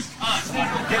stupid cunt!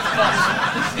 Get the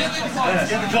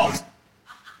cops!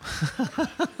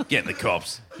 Get the cops! Get the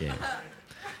cops. Yeah.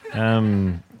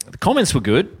 The comments were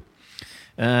good.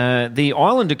 The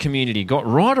Islander community got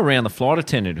right around the flight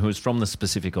attendant who was from the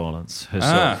Pacific Islands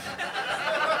herself.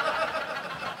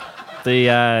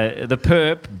 The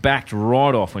perp backed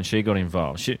right off when she got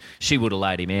involved. She would have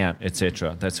laid him out,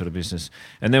 etc., that sort of business.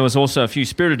 And there was also a few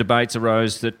spirited debates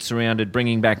arose that surrounded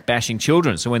bringing back bashing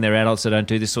children. So when they're adults, they don't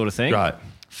do this sort of thing. Right.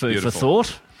 Food for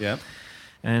thought. Yeah.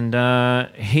 And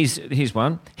here's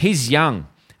one. He's young.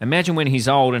 Imagine when he's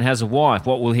old and has a wife.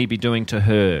 What will he be doing to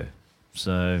her?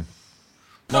 So,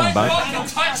 long boat. Don't fucking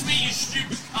touch me, you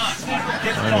stupid cunt!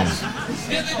 Get the cops!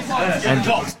 Get the cops! Get the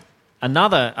cops!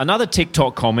 Another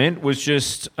TikTok comment was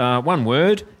just one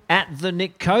word, at the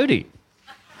Nick Cody.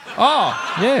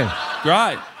 Oh. Yeah.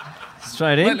 Great.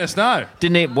 Straight in. Letting us know.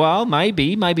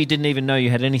 Maybe didn't even know you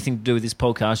had anything to do with this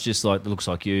podcast, just like, looks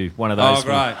like you. One of those. Oh,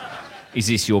 great. Is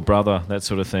this your brother? That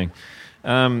sort of thing.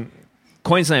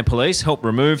 Queensland Police helped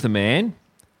remove the man.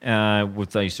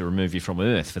 They used to remove you from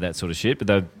Earth for that sort of shit, but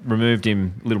they removed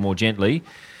him a little more gently.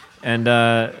 And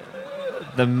the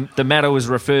matter was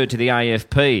referred to the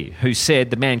AFP, who said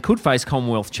the man could face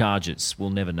Commonwealth charges. We'll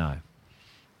never know.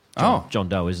 John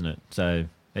Doe, isn't it? So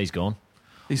he's gone.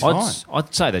 He's fine.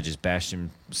 I'd say they just bashed him,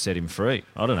 set him free.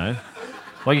 I don't know.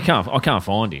 Like I can't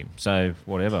find him, so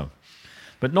whatever.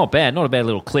 But not bad. Not a bad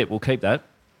little clip. We'll keep that.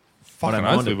 Fucking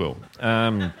oath we will.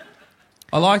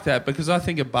 I like that because I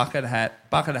think a bucket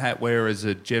hat wearers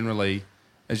are generally,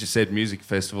 as you said, music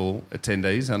festival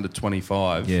attendees under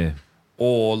 25. Yeah.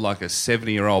 Or like a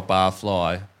 70-year-old bar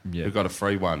fly who got a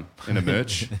free one in a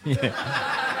merch.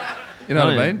 Yeah. You know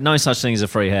what I mean? No such thing as a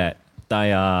free hat.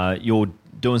 You're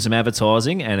doing some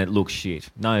advertising and it looks shit.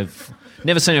 No,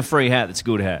 never seen a free hat that's a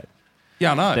good hat.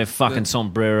 Yeah, I know. They're fucking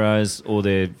sombreros or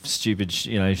they're stupid,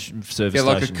 service Yeah,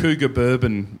 like station. a Cougar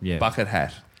Bourbon bucket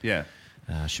hat. Yeah.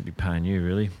 Should be paying you,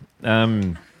 really.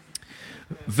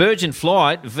 Virgin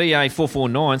Flight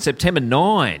VA449, September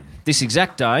 9. This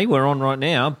exact day we're on right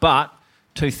now, but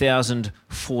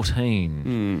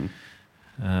 2014.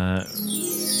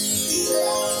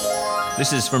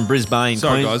 This is from Brisbane.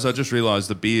 Sorry, guys, I just realised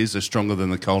the beers are stronger than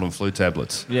the cold and flu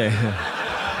tablets. Yeah.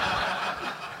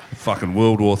 Fucking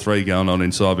World War III going on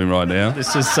inside me right now.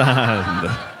 This is...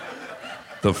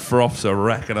 The froths are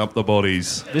racking up the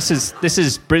bodies. This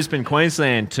is Brisbane,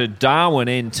 Queensland to Darwin,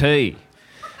 NT.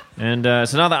 And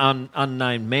it's another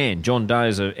unnamed man. John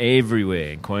Does are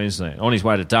everywhere in Queensland. On his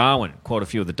way to Darwin, quite a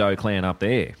few of the Doe clan up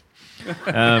there.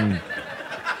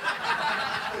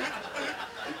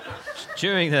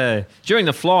 During the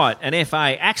flight, an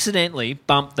FA accidentally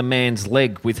bumped the man's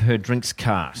leg with her drinks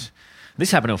cart.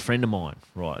 This happened to a friend of mine,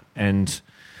 right? And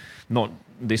not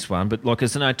this one, but like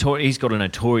he's got a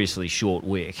notoriously short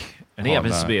wick, and he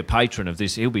happens to be a patron of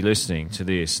this. He'll be listening to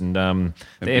this, and the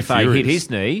FA hit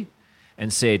his knee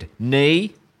and said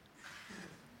knee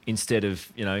instead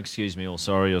of excuse me or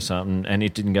sorry or something, and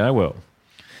it didn't go well.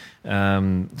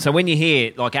 So when you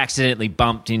hear like accidentally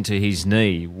bumped into his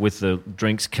knee with the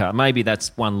drinks cup, maybe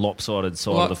that's one lopsided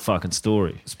side of the fucking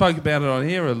story. Spoke about it on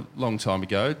here a long time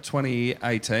ago,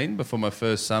 2018, before my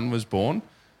first son was born.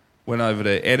 Went over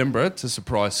to Edinburgh to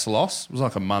surprise Sloss. It was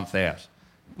like a month out.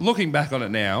 Looking back on it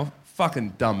now,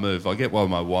 fucking dumb move. I get why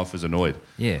my wife was annoyed.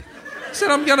 Yeah. I said,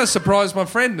 I'm going to surprise my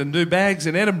friend and do bags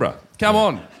in Edinburgh. Come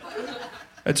on.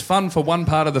 It's fun for one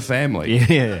part of the family.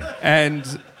 Yeah.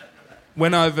 And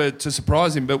went over to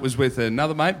surprise him, but was with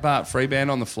another mate, Bart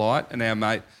Freeband, on the flight, and our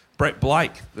mate, Brett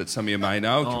Blake, that some of you may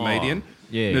know, a comedian.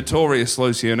 Yeah. Notorious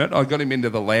loose unit. I got him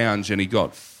into the lounge and he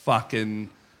got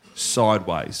fucking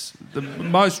sideways. The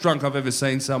most drunk I've ever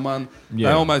seen someone. Yeah.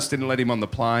 They almost didn't let him on the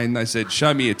plane. They said,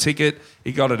 show me a ticket.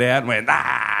 He got it out and went,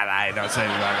 they don't see me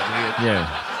like a ticket. Yeah.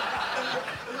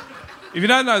 If you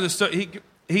don't know the story,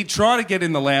 he tried to get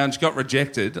in the lounge, got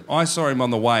rejected. I saw him on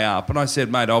the way up, and I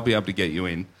said, mate, I'll be able to get you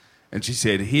in. And she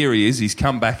said, here he is, he's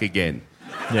come back again.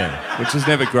 Yeah. Which is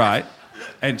never great.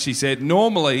 And she said,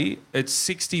 normally it's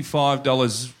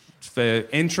 $65 for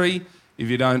entry if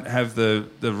you don't have the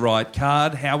right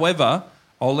card. However,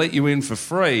 I'll let you in for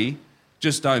free,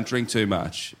 just don't drink too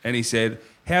much. And he said,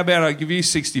 how about I give you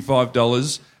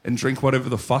 $65 and drink whatever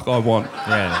the fuck I want?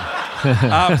 Yeah.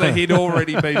 After he'd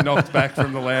already been knocked back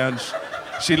from the lounge.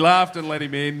 She laughed and let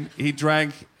him in. He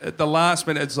drank at the last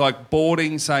minute. It's like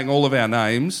boarding, saying all of our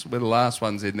names. We're the last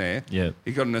ones in there. Yeah.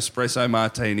 He got an espresso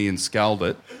martini and sculled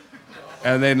it.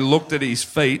 And then looked at his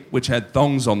feet, which had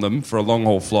thongs on them for a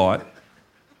long-haul flight.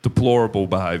 Deplorable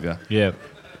behaviour. Yeah.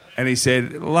 And he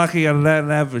said, lucky I don't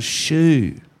have a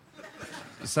shoe.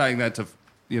 Saying that to,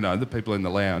 the people in the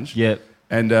lounge. Yeah.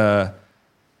 And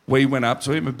we went up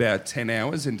to him about 10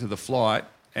 hours into the flight,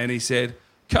 and he said,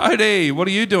 Cody, what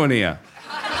are you doing here?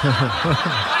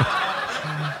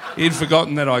 He'd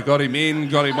forgotten that I got him in,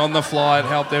 got him on the flight,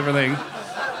 helped everything.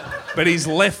 But his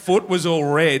left foot was all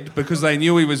red because they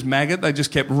knew he was maggot. They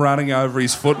just kept running over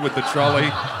his foot with the trolley. He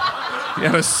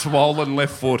had a swollen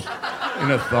left foot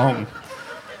in a thong.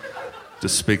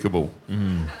 Despicable.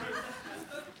 Mm.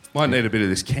 Might need a bit of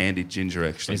this candied ginger,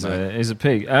 actually. He's a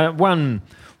pig. One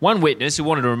witness who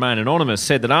wanted to remain anonymous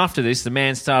said that after this, the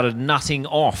man started nutting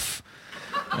off.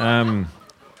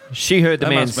 She heard the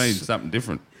man... That must mean something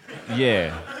different.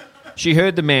 Yeah. She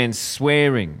heard the man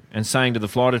swearing and saying to the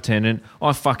flight attendant,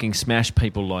 I fucking smash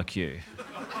people like you.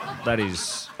 That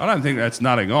is... I don't think that's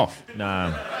nutting off.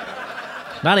 No.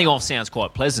 Nutting off sounds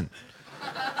quite pleasant.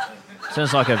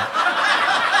 Sounds like a...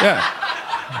 Yeah.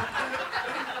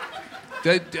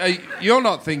 You're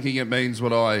not thinking it means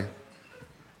what I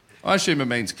assume it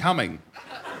means coming.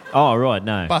 Oh, right,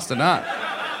 no. Bust a nut.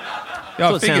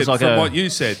 Yeah, I figured like from what you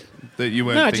said that you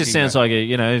weren't thinking. No, it just sounds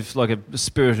like a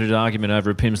spirited argument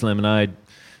over a Pim's lemonade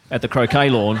at the croquet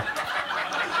lawn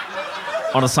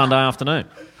on a Sunday afternoon.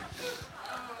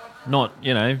 Not,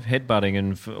 headbutting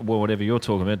and whatever you're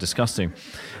talking about, disgusting.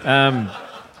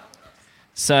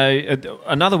 So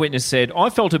another witness said,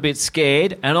 I felt a bit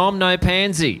scared and I'm no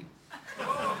pansy.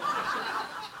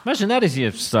 Imagine that as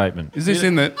your statement. Is this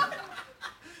in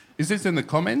the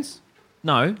comments?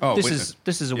 No, oh, this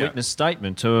is a witness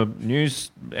statement to a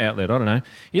news outlet. I don't know.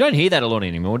 You don't hear that a lot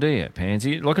anymore, do you,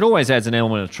 pansy? Like, it always adds an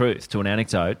element of truth to an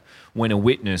anecdote when a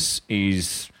witness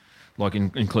is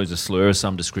includes a slur of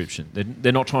some description.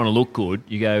 They're not trying to look good.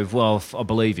 You go, well, I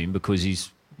believe him because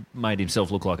he's made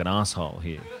himself look like an asshole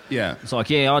here. Yeah, it's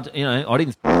like, I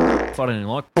didn't. If I didn't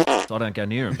like, I don't go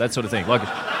near him. That sort of thing. Like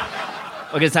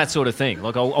it's that sort of thing.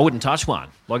 Like, I wouldn't touch one.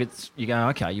 Like, you go,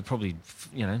 okay, you probably,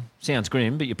 sounds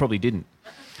grim, but you probably didn't.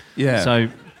 Yeah. So,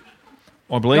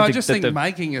 I believe... I just think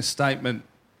making a statement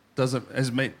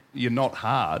has meant you're not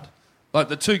hard. Like,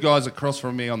 the two guys across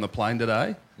from me on the plane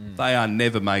today, they are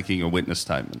never making a witness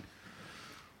statement.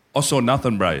 I saw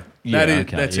nothing, bro.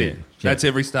 That's it. That's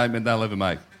every statement they'll ever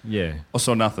make. Yeah. I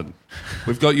saw nothing.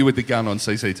 We've got you with the gun on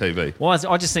CCTV. Well,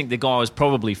 I just think the guy was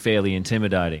probably fairly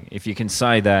intimidating. If you can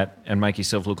say that and make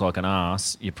yourself look like an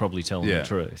arse, you're probably telling the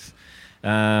truth.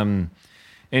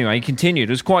 Anyway, he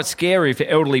continued. It was quite scary for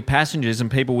elderly passengers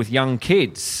and people with young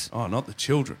kids. Oh, not the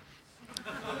children.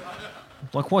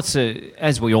 Like,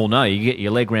 as we all know, you get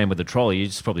your leg rammed with a trolley, you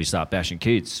just probably start bashing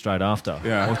kids straight after.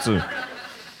 Yeah. What's a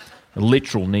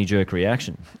literal knee-jerk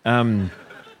reaction?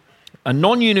 A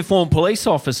non-uniformed police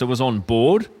officer was on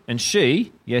board, and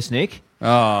she... Yes, Nick? She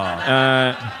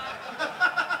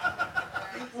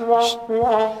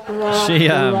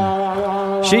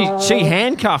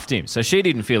handcuffed him, so she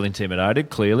didn't feel intimidated,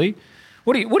 clearly.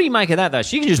 What do you make of that, though?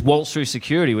 She can just waltz through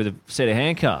security with a set of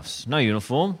handcuffs. No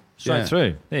uniform, straight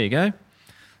through. There you go.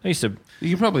 You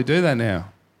can probably do that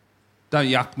now. Don't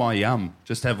yuck my yum.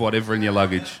 Just have whatever in your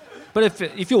luggage. But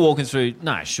if you're walking through...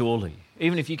 No, surely.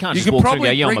 Even if you can't just walk through and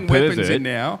go, yeah, I'm a pervert. You could probably bring weapons in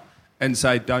now and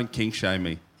say, don't kink shame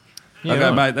me. Yeah, I go,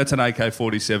 right. mate, that's an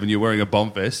AK-47. You're wearing a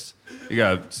bomb vest. You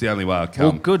go, it's the only way I'll come.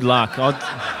 Well, good luck.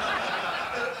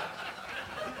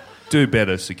 Do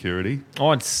better, security.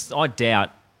 I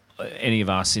doubt any of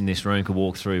us in this room could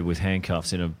walk through with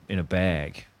handcuffs in a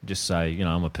bag. Just say,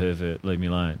 I'm a pervert, leave me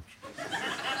alone.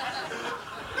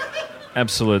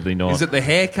 Absolutely not. Is it the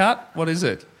haircut? What is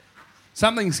it?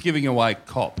 Something's giving away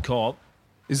cop. Cop.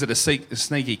 Is it a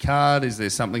sneaky card? Is there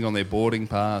something on their boarding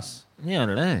pass? Yeah, I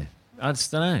don't know. I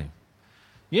just don't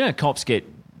know. Cops get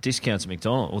discounts at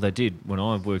McDonald's. Or they did when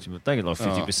I worked. They get like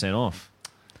 50% off.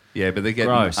 Yeah, but they're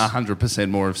getting 100%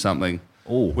 more of something.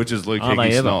 Ooh. Which is Luke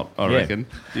Higgins not, I reckon.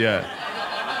 Yeah.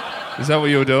 Is that what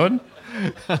you were doing?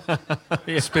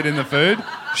 Spit in the food?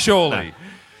 Surely.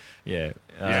 Yeah.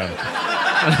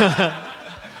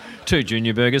 2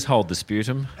 junior burgers, hold the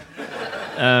sputum.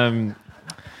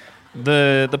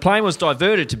 The plane was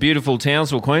diverted to beautiful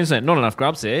Townsville, Queensland. Not enough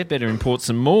grubs there, better import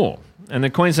some more. And the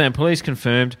Queensland Police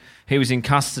confirmed he was in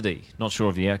custody. Not sure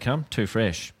of the outcome, too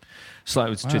fresh. It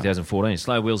was 2014.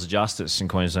 Slow wheels of justice in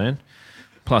Queensland.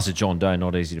 Plus a John Doe,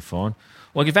 not easy to find.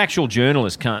 Like, if actual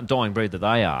journalists can't, dying breed that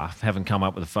they are, haven't come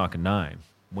up with a fucking name,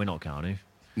 we're not going to.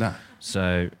 No.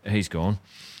 So he's gone.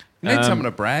 You need someone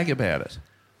to brag about it,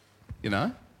 you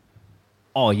know?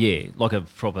 Oh, yeah, like a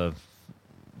proper...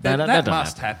 That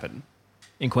must happen.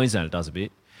 In Queensland, it does a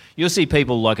bit. You'll see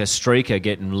people like a streaker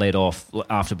getting let off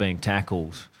after being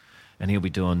tackled, and he'll be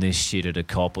doing this shit at a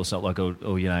cop or something, like,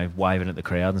 or you know, waving at the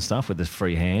crowd and stuff with his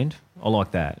free hand. I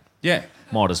like that. Yeah.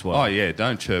 Might as well. Oh, yeah,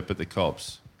 don't chirp at the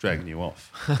cops dragging you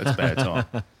off. That's bad time.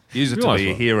 Use it to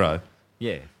be a hero.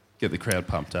 Yeah. Get the crowd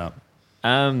pumped up.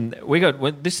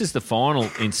 This is the final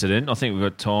incident. I think we've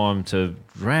got time to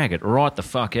drag it right the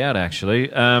fuck out, actually.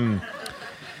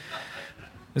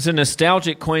 It's a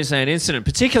nostalgic Queensland incident,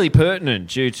 particularly pertinent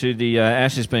due to the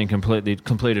Ashes being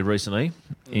completed recently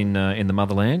in the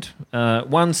motherland.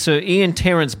 One Sir Ian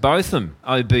Terence Botham,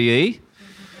 OBE.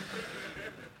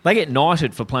 They get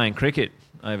knighted for playing cricket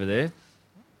over there.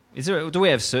 Do we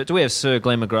have Sir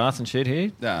Glenn McGrath and shit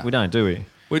here? No. We don't, do we?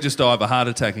 We just die of a heart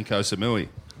attack in Koh Samui.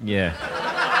 Yeah.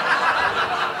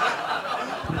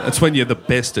 That's when you're the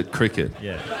best at cricket.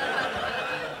 Yeah.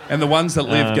 And the ones that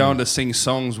live going to sing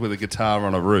songs with a guitar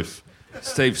on a roof.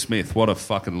 Steve Smith, what a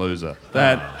fucking loser.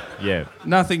 Yeah.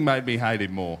 Nothing made me hate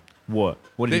him more. What?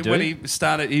 What did he do? When he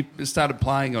started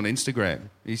playing on Instagram.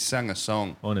 He sang a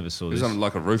song. I never saw this. He was on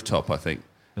like a rooftop, I think.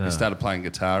 He started playing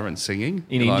guitar and singing.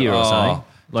 In India or something?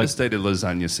 Just eat a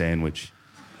lasagna sandwich.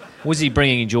 Was he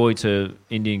bringing joy to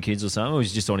Indian kids or something, or was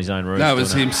he just on his own roof? No, it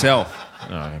was himself.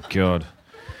 Oh, God.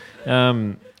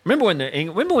 Remember when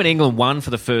England won for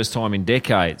the first time in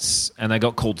decades and they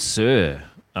got called Sir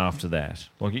after that?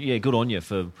 Like, yeah, good on you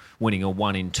for winning a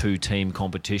 1-in-2 team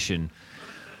competition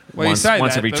once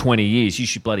every 20 years. You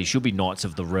should be Knights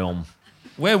of the Realm.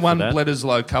 We're one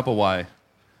Bledisloe Cup away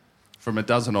from a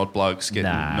dozen odd blokes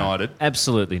getting knighted.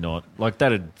 Absolutely not. Like,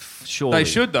 that'd surely... They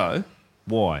should, though.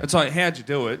 Why? It's like, how'd you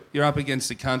do it? You're up against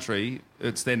a country,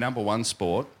 it's their number one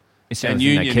sport. It's and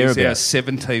union is our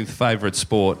 17th favourite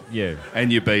sport. Yeah.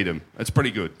 And you beat them. It's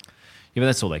pretty good. Yeah, but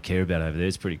that's all they care about over there.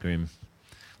 It's pretty grim.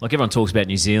 Like, everyone talks about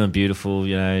New Zealand, beautiful,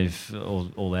 you know,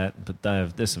 all that, but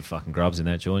there's some fucking grubs in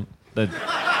that joint. We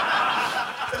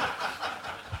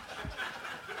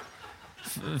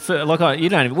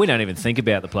don't even think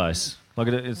about the place. Like,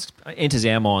 it enters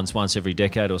our minds once every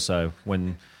decade or so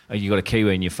when you got a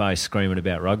Kiwi in your face screaming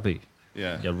about rugby.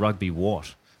 Yeah. Yeah, rugby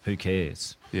what? Who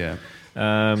cares? Yeah.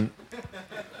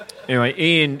 Anyway,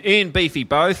 Ian Beefy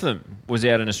Botham was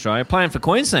out in Australia, playing for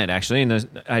Queensland, actually, in the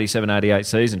 87-88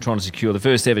 season, trying to secure the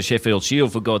first ever Sheffield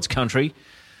Shield for God's country.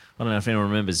 I don't know if anyone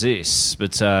remembers this,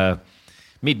 but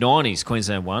mid-90s,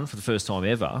 Queensland won for the first time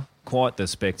ever. Quite the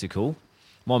spectacle.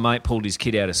 My mate pulled his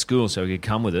kid out of school so he could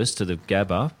come with us to the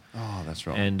Gabba. Oh, that's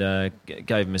right. And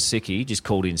gave him a sickie, just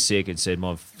called in sick and said,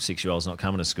 my 6-year-old's not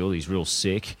coming to school, he's real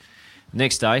sick.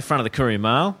 Next day, front of the Courier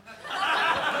Mail,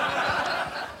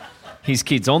 his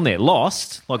kid's on there,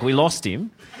 lost, like we lost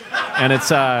him. And it's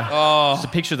a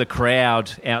picture of the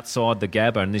crowd outside the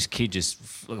Gabba and this kid just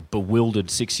bewildered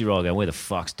 6-year-old going, where the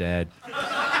fuck's Dad?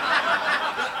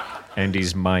 And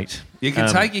his mate. You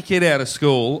can take your kid out of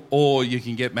school or you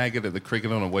can get maggot at the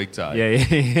cricket on a weekday. Yeah.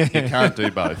 You can't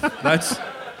do both.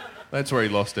 That's where he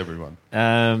lost everyone.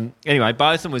 Anyway,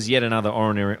 Botham was yet another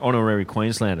honorary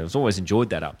Queenslander. I've always enjoyed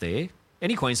that up there.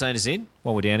 Any Queenslanders in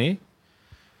while we're down here?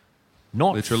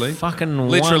 Not literally. Fucking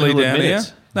literally one down here.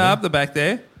 It. No, up the back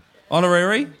there.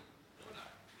 Honorary.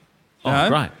 Oh, no.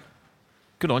 Great.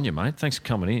 Good on you, mate. Thanks for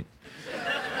coming in.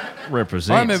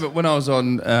 Represent. I remember when I was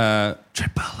on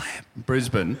Triple M,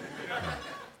 Brisbane,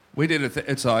 we did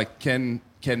it's like, can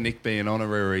Nick be an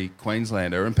honorary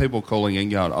Queenslander? And people calling in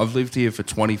going, I've lived here for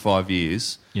 25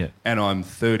 years and I'm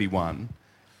 31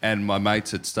 and my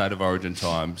mates at State of Origin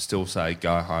time still say,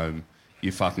 go home,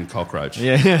 you fucking cockroach.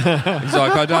 Yeah. He's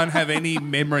like, I don't have any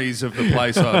memories of the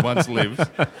place I once lived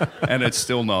and it's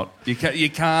still not. You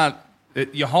can't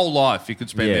your whole life you could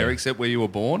spend there except where you were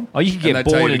born. Oh, you could get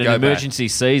born in an emergency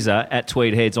Caesar at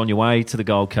Tweed Heads on your way to the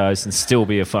Gold Coast and still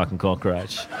be a fucking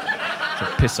cockroach. So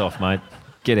piss off, mate.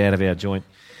 Get out of our joint.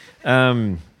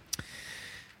 You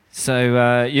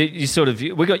sort of...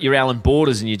 We got your Alan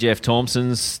Borders and your Jeff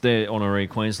Thompsons. They're honorary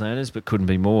Queenslanders, but couldn't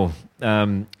be more.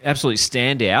 Absolute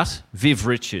standout, Viv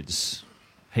Richards.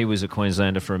 He was a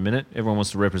Queenslander for a minute. Everyone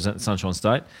wants to represent the Sunshine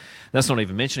State. That's not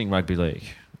even mentioning rugby league.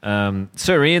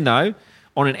 Sir Ian, though,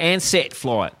 on an Ansett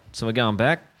flight, so we're going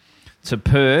back to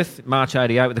Perth, March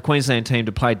 88, with the Queensland team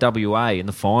to play WA in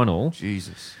the final.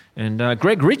 Jesus. And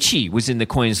Greg Ritchie was in the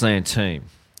Queensland team.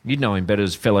 You'd know him better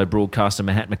as fellow broadcaster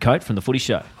Mahatma Coate from The Footy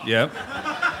Show. Yep.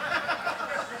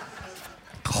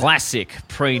 Classic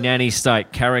pre-nanny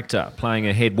state character, playing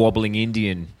a head-wobbling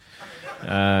Indian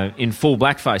in full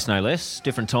blackface, no less.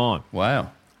 Different time.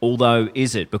 Wow. Although,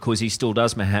 is it? Because he still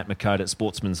does Mahatma Coate at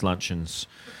sportsmen's luncheons.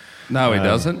 No, he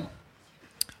doesn't.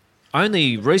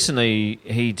 Only recently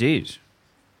he did.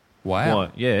 Wow.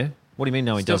 What? Yeah. What do you mean,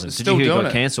 no, he doesn't? Did Still you hear he doing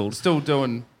got it. cancelled? Still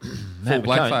doing full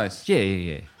blackface.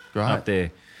 Yeah. Great. Up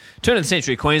there. Turn of the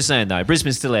century Queensland, though.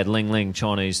 Brisbane still had Ling Ling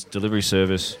Chinese delivery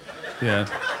service. Yeah.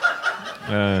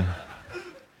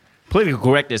 Political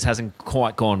correctness hasn't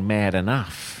quite gone mad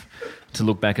enough to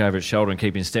look back over its shoulder and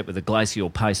keep in step with the glacial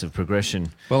pace of progression.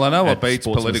 Well, I know what at beats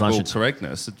sportsmen's political luncheons.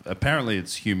 correctness. Apparently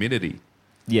it's humidity.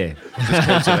 Yeah. Just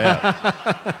keeps it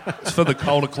out. It's for the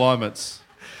colder climates.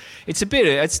 It's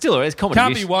comedy.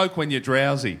 Can't be woke when you're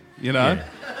drowsy, you know? Yeah.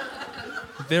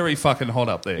 Very fucking hot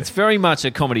up there. It's very much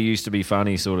a comedy used to be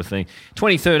funny sort of thing.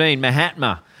 2013,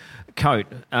 Mahatma Coate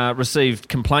received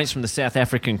complaints from the South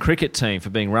African cricket team for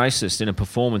being racist in a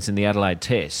performance in the Adelaide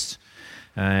Test.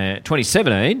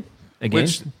 2017, again,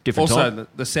 different also, time.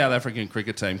 the South African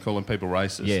cricket team calling people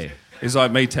racist Yeah. is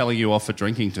like me telling you off for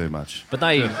drinking too much. But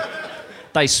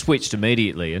they switched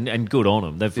immediately, and good on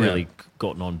them. They've really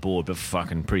gotten on board, but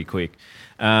fucking pretty quick.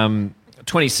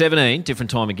 2017,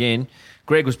 different time again.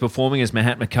 Greg was performing as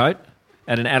Mahatma Coate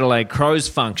at an Adelaide Crows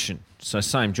function, so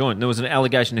same joint. There was an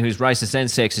allegation that he was racist and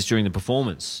sexist during the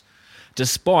performance,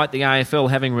 despite the AFL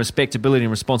having a respectability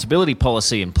and responsibility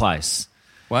policy in place.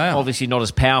 Wow. Obviously not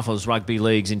as powerful as Rugby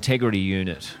League's integrity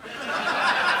unit.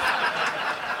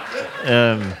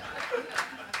 No,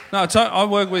 I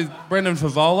work with Brendan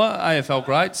Favola, AFL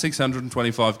great,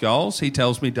 625 goals. He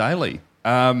tells me daily.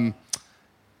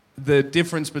 The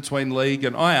difference between league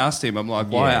and... I asked him, I'm like,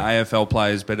 why are AFL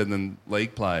players better than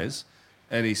league players?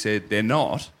 And he said, they're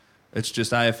not. It's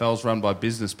just AFL's run by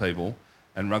business people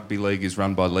and rugby league is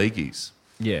run by leagueies.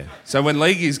 Yeah. So when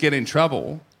leagueies get in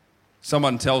trouble,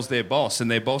 someone tells their boss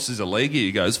and their boss is a leaguie,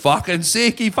 he goes, fucking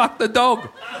sick, he fucked the dog.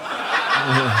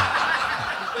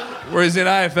 Whereas in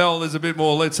AFL, there's a bit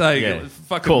more, let's say,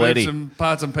 fucking Call move Eddie. some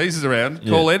parts and pieces around.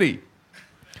 Yeah. Call Eddie.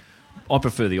 I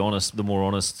prefer the more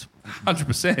honest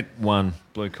 100%. one,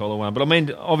 blue collar one. But I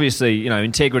mean, obviously,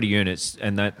 integrity units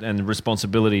and the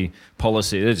responsibility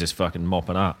policy, they're just fucking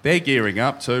mopping up. They're gearing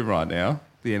up too right now,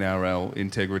 the NRL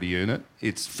integrity unit.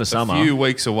 It's For summer. a few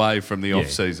weeks away from the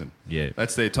off-season. Yeah.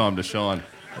 That's their time to shine.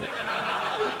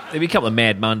 There'll be a couple of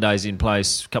Mad Mondays in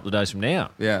place a couple of days from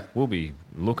now. Yeah. We'll be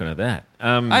looking at that.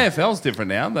 AFL's different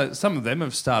now. Some of them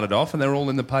have started off and they're all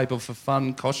in the paper for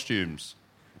fun costumes.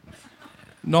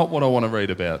 Not what I want to read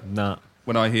about. No.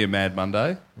 When I hear Mad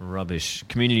Monday. Rubbish.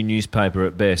 Community newspaper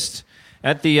at best.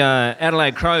 At the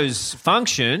Adelaide Crows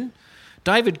function,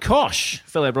 David Koch,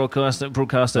 fellow broadcaster.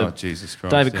 Oh, Jesus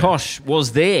Christ. David Koch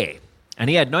was there, and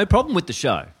he had no problem with the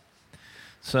show.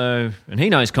 So, and he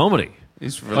knows comedy.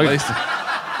 He's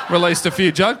released a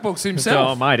few joke books himself.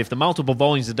 Oh, mate, if the multiple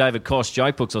volumes of David Koch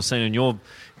joke books I've seen on your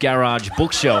garage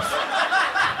bookshelf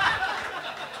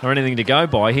or anything to go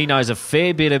by, he knows a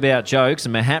fair bit about jokes,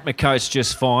 and Mahatma Coate's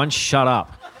just fine. Shut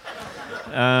up.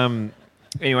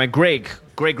 Anyway, Greg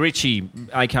Ritchie,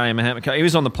 a.k.a. Mahatma Coate, he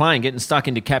was on the plane getting stuck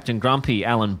into Captain Grumpy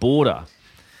Alan Border.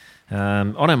 I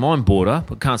don't mind Border,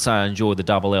 but can't say I enjoy the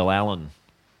double L Alan.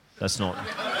 That's not...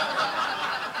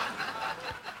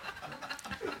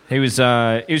 He was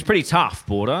pretty tough,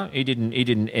 Border. He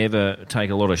didn't ever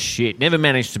take a lot of shit. Never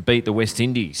managed to beat the West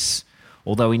Indies,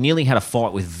 although he nearly had a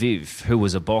fight with Viv, who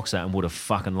was a boxer and would have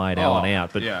fucking laid Alan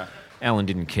out. But Alan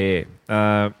didn't care.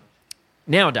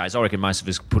 Nowadays, I reckon most of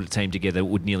us put a team together that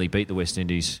would nearly beat the West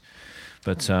Indies.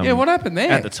 But what happened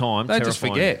there? At the time, they terrifying. just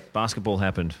forget. Basketball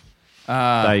happened.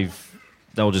 They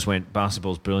all just went,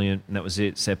 basketball's brilliant, and that was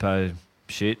it. Seppo,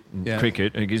 shit, and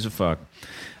cricket, who gives a fuck?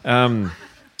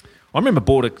 I remember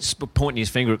Border pointing his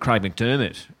finger at Craig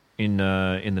McDermott in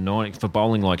the 90s for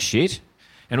bowling like shit,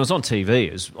 and it was on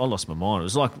TV. I lost my mind. It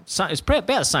was like it's about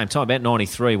the same time, about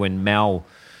 93, when Mal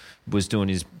was doing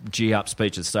his G-up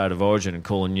speech at the State of Origin and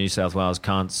calling New South Wales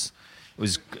cunts. It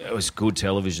was good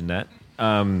television, that.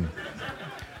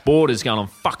 Border's going, I'm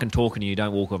fucking talking to you,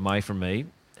 don't walk away from me.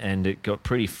 And it got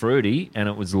pretty fruity, and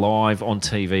it was live on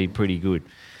TV pretty good.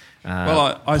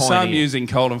 Well, I saw him using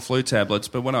cold and flu tablets,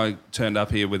 but when I turned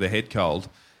up here with a head cold,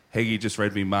 Heggie just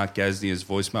read me Mark Gasnier's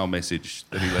voicemail message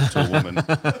that he left to a woman,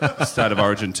 State of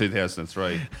Origin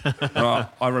 2003. I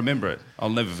remember it. I'll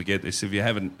never forget this. If you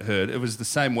haven't heard, it was the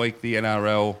same week the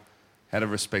NRL had a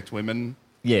Respect Women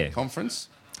conference.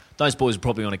 Those boys were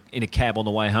probably in a cab on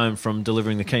the way home from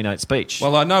delivering the keynote speech.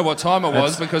 Well, I know what time it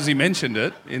was because he mentioned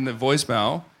it in the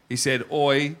voicemail. He said,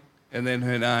 "Oi," and then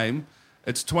her name.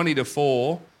 It's 20 to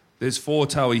 4. There's 4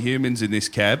 toey humans in this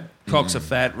cab. Cocks are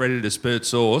fat, ready to spurt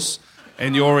sauce.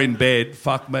 And you're in bed.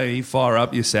 Fuck me. Fire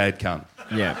up, you sad cunt.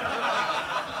 Yeah.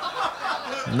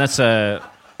 And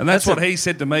that's what he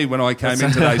said to me when I came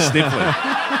in today sniffling.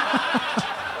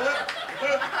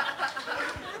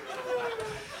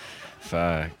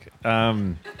 Fuck.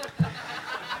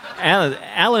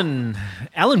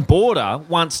 Alan Border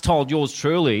once told yours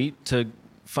truly to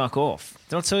fuck off.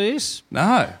 Did I tell you this?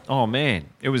 No. Oh, man.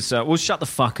 It was, shut the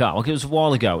fuck up. Like, it was a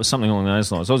while ago. It was something along those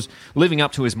lines. I was living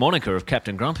up to his moniker of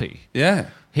Captain Grumpy. Yeah.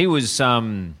 He was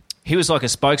like a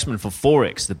spokesman for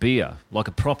Forex, the beer, like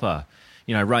a proper,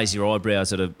 raise your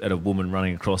eyebrows at a woman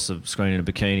running across the screen in a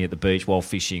bikini at the beach while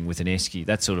fishing with an esky.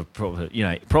 That sort of proper,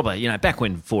 back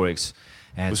when Forex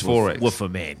ads were for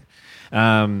men.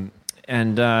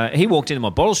 And he walked into my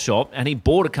bottle shop and he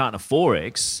bought a carton of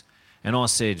Forex, and I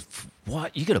said,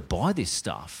 "What? You got to buy this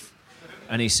stuff?"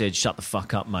 And he said, "Shut the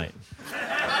fuck up, mate."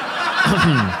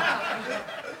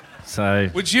 So,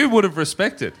 which you would have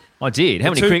respected. I did.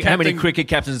 How many cricket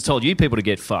captains told you people to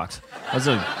get fucked?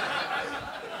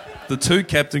 The two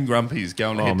Captain Grumpies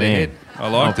going head to head. I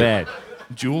liked it. Not bad.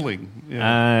 Dueling.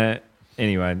 Yeah.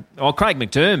 Anyway, Craig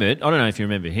McDermott, I don't know if you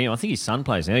remember him. I think his son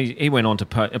plays now. He went on to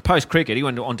post-cricket, he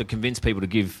went on to convince people to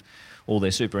give all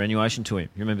their superannuation to him.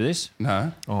 You remember this?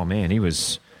 No. Oh, man, he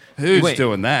was... Who's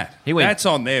doing that? That's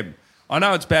on them. I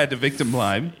know it's bad to victim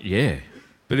blame. Yeah.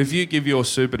 But if you give your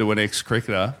super to an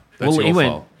ex-cricketer, that's your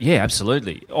fault. Yeah,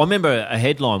 absolutely. I remember a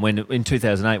headline when in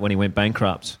 2008 when he went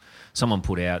bankrupt, someone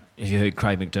put out, have you heard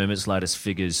Craig McDermott's latest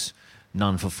figures?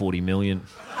 None for 40 million.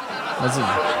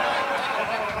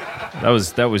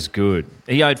 That was good.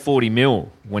 He owed 40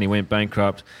 mil when he went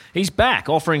bankrupt. He's back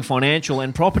offering financial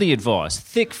and property advice.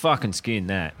 Thick fucking skin,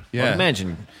 that. Yeah. I'd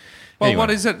imagine. Well, anyway. what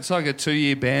is it? It's like a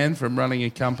 2-year ban from running a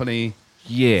company.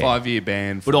 Yeah. 5-year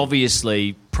ban. But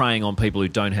obviously preying on people who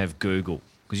don't have Google.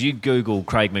 Because you Google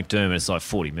Craig McDermott, it's like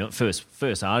 40 million.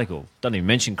 First article. Doesn't even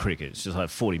mention cricket. It's just like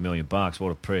 40 million bucks.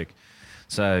 What a prick.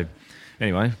 So...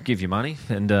 Anyway, give your money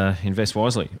and invest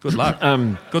wisely. Good luck.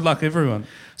 Good luck, everyone.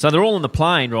 So they're all on the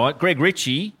plane, right? Greg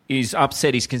Ritchie is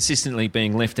upset he's consistently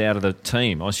being left out of the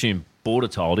team. I assume Border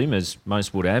told him, as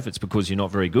most would have, it's because you're not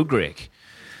very good, Greg.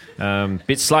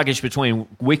 Bit sluggish between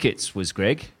wickets was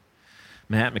Greg.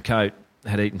 Mahatma Coat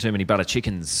had eaten too many butter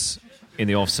chickens in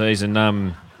the off-season.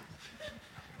 Do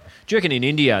you reckon in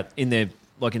India, in the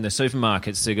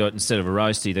supermarkets, they got, instead of a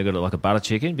roastie, they got like a butter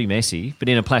chicken? It'd be messy, but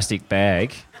in a plastic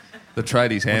bag... The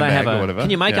tradies handbag or whatever.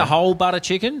 Can you make a whole butter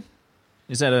chicken?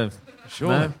 Is that a... Sure.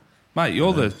 No? Mate,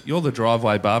 you're the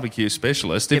driveway barbecue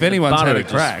specialist. If anyone's had a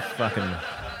crack...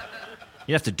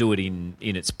 You have to do it in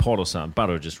its pot or something.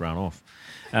 Butter would just run off.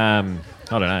 I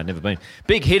don't know, never been.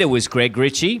 Big hitter was Greg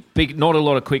Ritchie. Not a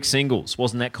lot of quick singles.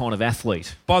 Wasn't that kind of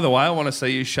athlete. By the way, I want to see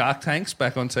you Shark Tanks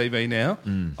back on TV now.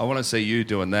 I want to see you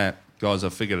doing that. Guys,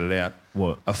 I've figured it out.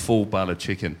 What? A full butter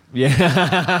chicken. Yeah.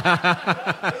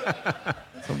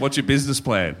 So what's your business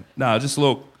plan? No, just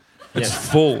look. It's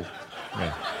full.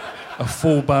 Yeah. A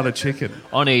full butter chicken.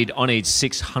 I need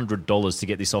 $600 to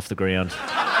get this off the ground.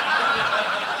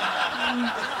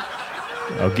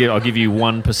 I'll give you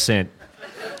 1%.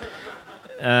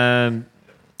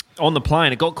 On the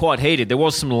plane, it got quite heated. There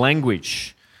was some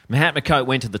language. Mahatma Coat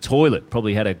went to the toilet.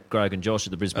 Probably had a Grog and Josh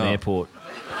at the Brisbane airport.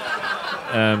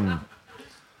 I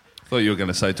thought you were going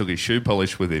to say took his shoe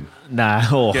polish with him.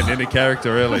 No. Getting into character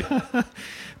early.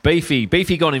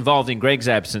 Beefy got involved in Greg's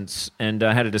absence and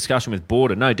had a discussion with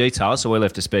Border. No details, so we're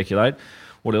left to speculate.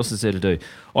 What else is there to do?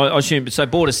 I assume... So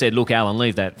Border said, look, Alan,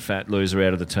 leave that fat loser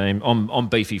out of the team. I'm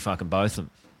Beefy fucking both of them.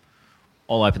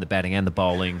 I'll open the batting and the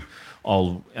bowling.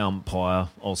 I'll umpire.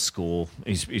 I'll score.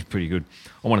 He's pretty good.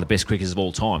 I'm one of the best cricketers of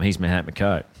all time. He's Mahatma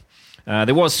Coat.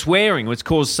 There was swearing, which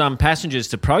caused some passengers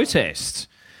to protest.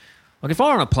 Like, if I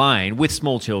were on a plane with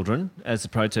small children, as the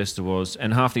protester was,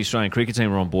 and half the Australian cricket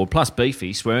team were on board, plus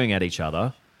Beefy swearing at each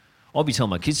other, I'd be telling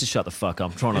my kids to shut the fuck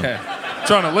up. I'm trying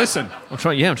to listen. I'm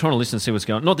trying to listen and see what's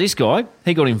going on. Not this guy.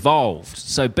 He got involved.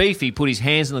 So Beefy put his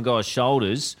hands on the guy's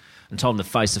shoulders and told him to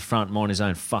face the front and mind his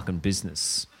own fucking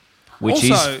business, which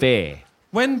also, is fair.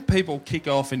 When people kick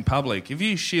off in public, if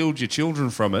you shield your children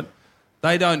from it,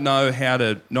 they don't know how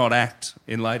to not act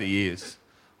in later years.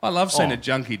 I love seeing a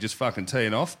junkie just fucking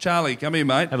teeing off. Charlie, come here,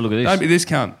 mate. Have a look at this. Don't be this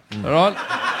cunt, all right?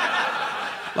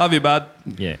 Love you, bud.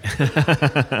 Yeah.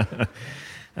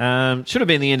 Should have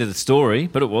been the end of the story,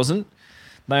 but it wasn't.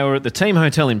 They were at the team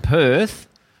hotel in Perth.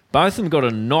 Both of them got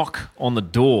a knock on the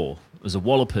door. It was a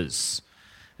Wallopers.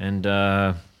 And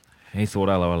he thought,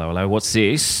 hello, what's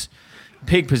this?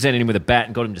 Pig presented him with a bat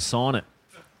and got him to sign it.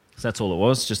 So that's all it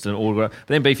was, just an autograph. But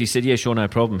then Beefy said, yeah, sure, no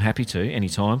problem, happy to,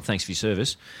 anytime, thanks for your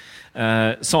service.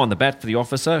 Signed the bat for the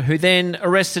officer, who then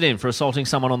arrested him for assaulting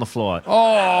someone on the flight.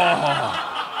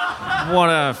 Oh! What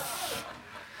a...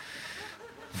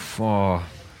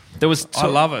 There was... I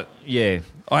love it. Yeah.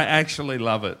 I actually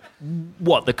love it.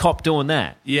 What, the cop doing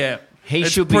that? Yeah. He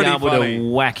It's should be pretty able funny. to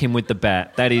whack him with the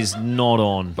bat. That is not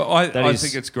on. But I is-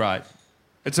 think it's great.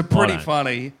 It's a pretty don't.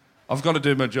 funny, I've got to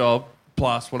do my job,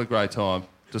 plus what a great time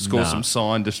to score Nah. some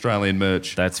signed Australian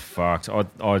merch. That's fucked.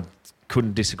 I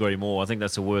couldn't disagree more. I think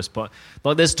that's the worst part.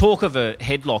 Like, there's talk of a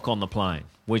headlock on the plane,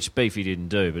 which Beefy didn't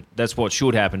do, but that's what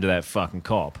should happen to that fucking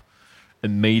cop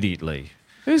immediately.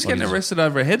 Who's Like, getting arrested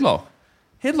over a headlock?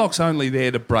 Headlock's only there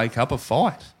to break up a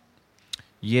fight.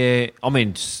 Yeah, I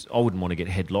mean, I wouldn't want to get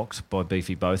headlocked by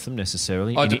Beefy Botham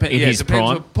necessarily. Oh, in it his depends.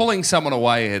 prime. Pulling someone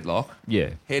away a headlock, Yeah.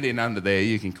 head in under there,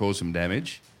 you can cause some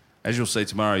damage. As you'll see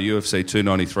tomorrow, UFC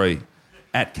 293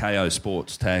 at KO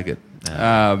Sports, tag it.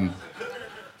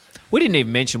 We didn't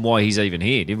even mention why he's even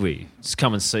here, did we? Just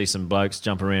come and see some blokes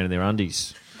jump around in their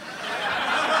undies.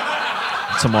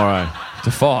 Tomorrow.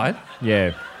 To fight?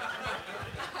 Yeah.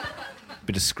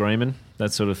 Bit of screaming,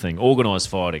 that sort of thing. Organised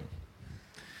fighting.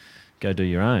 Go do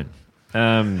your own.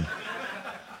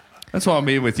 That's why I'm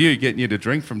here with you, getting you to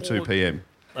drink from 2 p.m.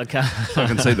 Okay. So I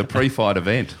can see the pre-fight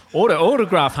event.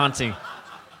 Autograph hunting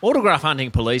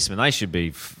policemen, they should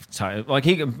be...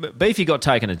 Beefy got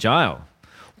taken to jail.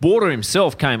 Border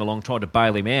himself came along, tried to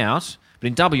bail him out. But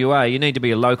in WA, you need to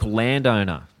be a local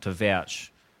landowner to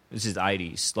vouch. This is the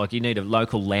 80s. Like, you need a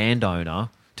local landowner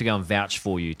to go and vouch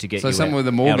for you to get So you someone with a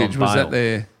out mortgage, on was bail. that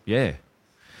their... Yeah.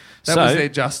 That was their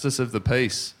justice of the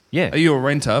peace. Yeah. Are you a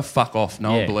renter? Fuck off.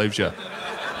 No Yeah. one believes you.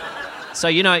 So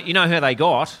you know who they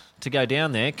got to go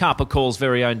down there? Carper Call's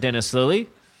very own Dennis Lilly,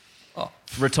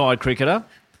 retired cricketer,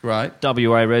 Right.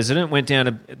 WA resident, went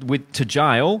down to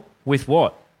jail with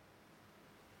what?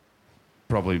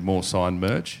 Probably more signed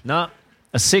merch. No,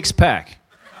 a 6-pack.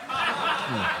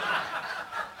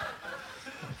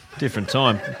 Different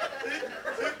time.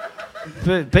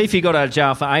 But Beefy got out of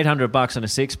jail for $800 and a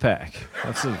 6-pack.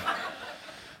 That's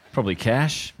probably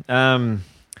cash.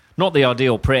 Not the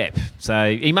ideal prep.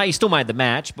 So he still made the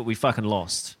match, but we fucking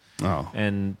lost. Oh.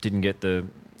 And didn't get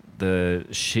the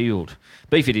shield.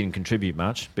 Beefy didn't contribute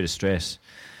much. Bit of stress.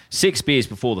 6 beers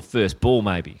before the first ball,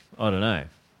 maybe. I don't know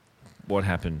what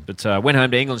happened. But went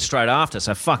home to England straight after.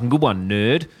 So fucking good one,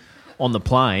 nerd, on the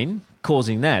plane,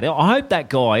 causing that. I hope that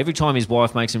guy, every time his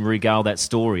wife makes him regale that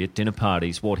story at dinner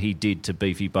parties, what he did to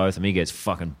Beefy Botham, he gets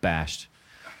fucking bashed.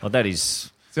 Like, that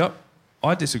is... So,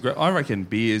 I disagree. I reckon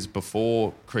beers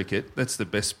before cricket, that's the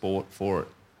best sport for it.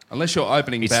 Unless you're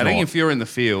opening It's batting, not. if you're in the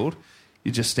field,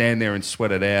 you just stand there and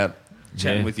sweat it out,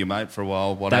 chatting Yeah. with your mate for a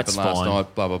while, what That's happened last fine.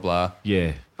 night, blah, blah, blah.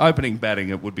 Yeah. Opening batting,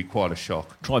 it would be quite a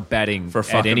shock. Try batting For a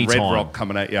at fucking any Red time. Rock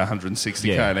coming at you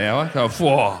 160k Yeah. an hour. Go,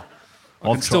 whoa.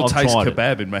 I can still I've taste tried it.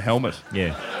 kebab in my helmet.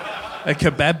 Yeah. A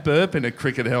kebab burp in a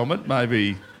cricket helmet,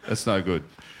 maybe that's no good.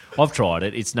 I've tried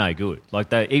it. It's no good. Like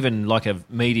that, even like a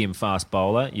medium fast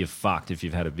bowler, you're fucked if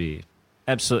you've had a beer.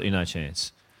 Absolutely no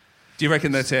chance. Do you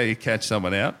reckon that's how you catch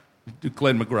someone out?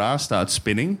 Glenn McGrath starts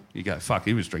spinning. You go, fuck,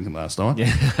 he was drinking last night.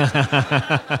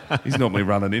 Yeah. He's normally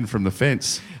running in from the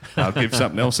fence. I'll give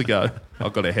something else a go.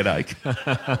 I've got a headache.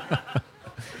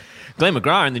 Glenn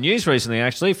McGrath in the news recently,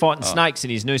 actually, fighting snakes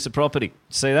in his Noosa property.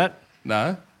 See that?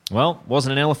 No? Well,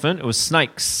 wasn't an elephant. It was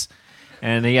snakes.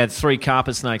 And he had 3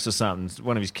 carpet snakes or something.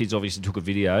 One of his kids obviously took a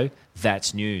video.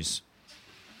 That's news.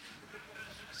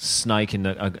 Snake in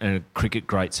a cricket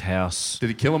great's house. Did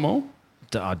he kill them all?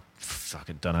 I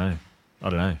fucking don't know. I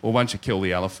don't know. Or once you kill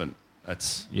the elephant,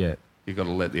 that's Yeah. you've got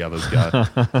to let the others go.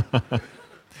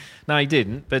 No, he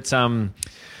didn't. But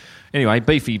anyway,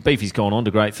 Beefy's gone on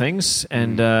to great things,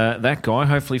 and that guy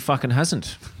hopefully fucking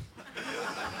hasn't.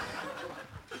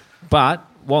 But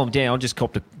while I'm down, I just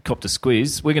copped a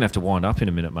squiz. We're going to have to wind up in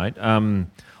a minute, mate.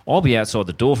 I'll be outside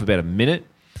the door for about a minute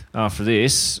after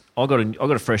this. I got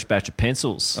a fresh batch of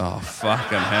pencils. Oh,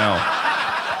 fucking hell.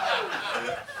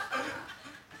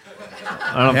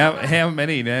 How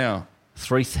many now?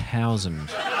 3,000.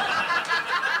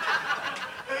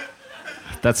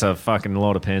 That's a fucking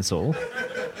lot of pencil.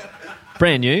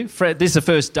 Brand new. This is the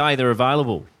first day they're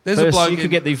available. There's a bloke you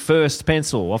could get the first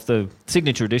pencil off the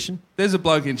signature edition. There's a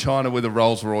bloke in China with a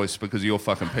Rolls Royce because of your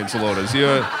fucking pencil orders.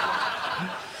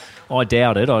 I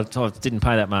doubt it. I didn't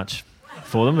pay that much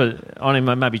for them, but I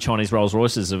mean, maybe Chinese Rolls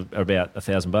Royces are about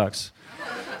 $1,000.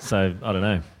 So I don't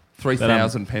know.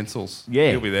 3,000 pencils.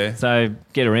 Yeah, You'll be there. So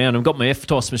get around. I've got my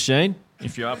F-toss machine.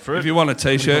 If you're up for it. If you want a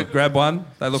T-shirt, grab one.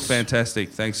 They look fantastic.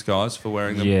 Thanks, guys, for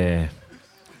wearing them. Yeah,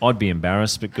 I'd be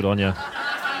embarrassed, but good on you.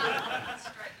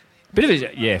 Bit of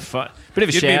a bit of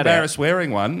a You'd shout be out. embarrassed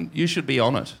wearing one. You should be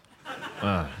on it.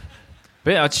 But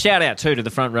a shout out too to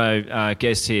the front row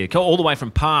guests here, all the way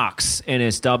from Parks,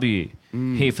 NSW,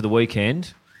 here for the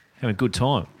weekend, having a good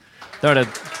time. So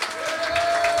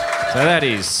that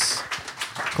is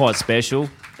quite special.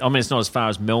 I mean, it's not as far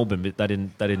as Melbourne, but they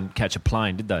didn't catch a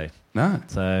plane, did they? No.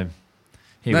 So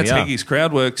here That's we are. Heggy's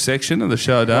crowd work section of the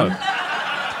show done.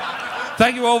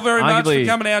 Thank you all very much for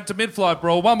coming out to Mid-Flight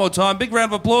Brawl. One more time, big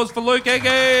round of applause for Luke Heggie.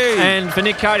 And for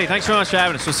Nick Cody. Thanks very much for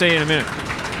having us. We'll see you in a minute.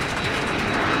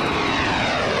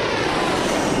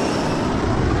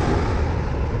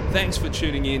 Thanks for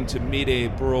tuning in to Mid-Air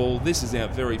Brawl. This is our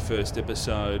very first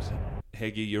episode.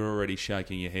 Heggie, you're already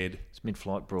shaking your head. It's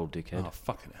Mid-Flight Brawl, dickhead. Oh,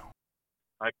 fucking hell.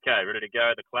 Okay, ready to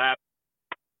go. The clap.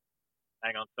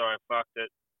 Hang on, sorry, I fucked it.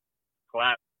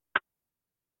 Clap.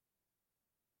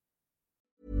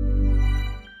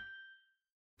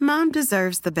 Mom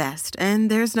deserves the best, and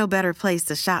there's no better place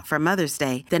to shop for Mother's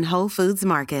Day than Whole Foods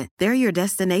Market. They're your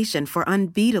destination for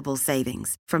unbeatable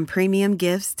savings, from premium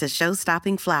gifts to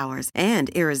show-stopping flowers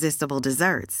and irresistible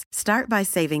desserts. Start by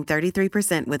saving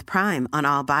 33% with Prime on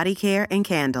all body care and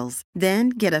candles. Then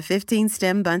get a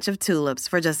 15-stem bunch of tulips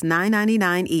for just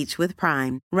 $9.99 each with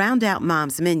Prime. Round out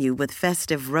Mom's menu with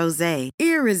festive rosé,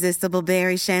 irresistible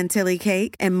berry chantilly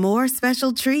cake, and more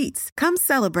special treats. Come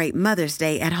celebrate Mother's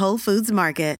Day at Whole Foods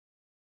Market.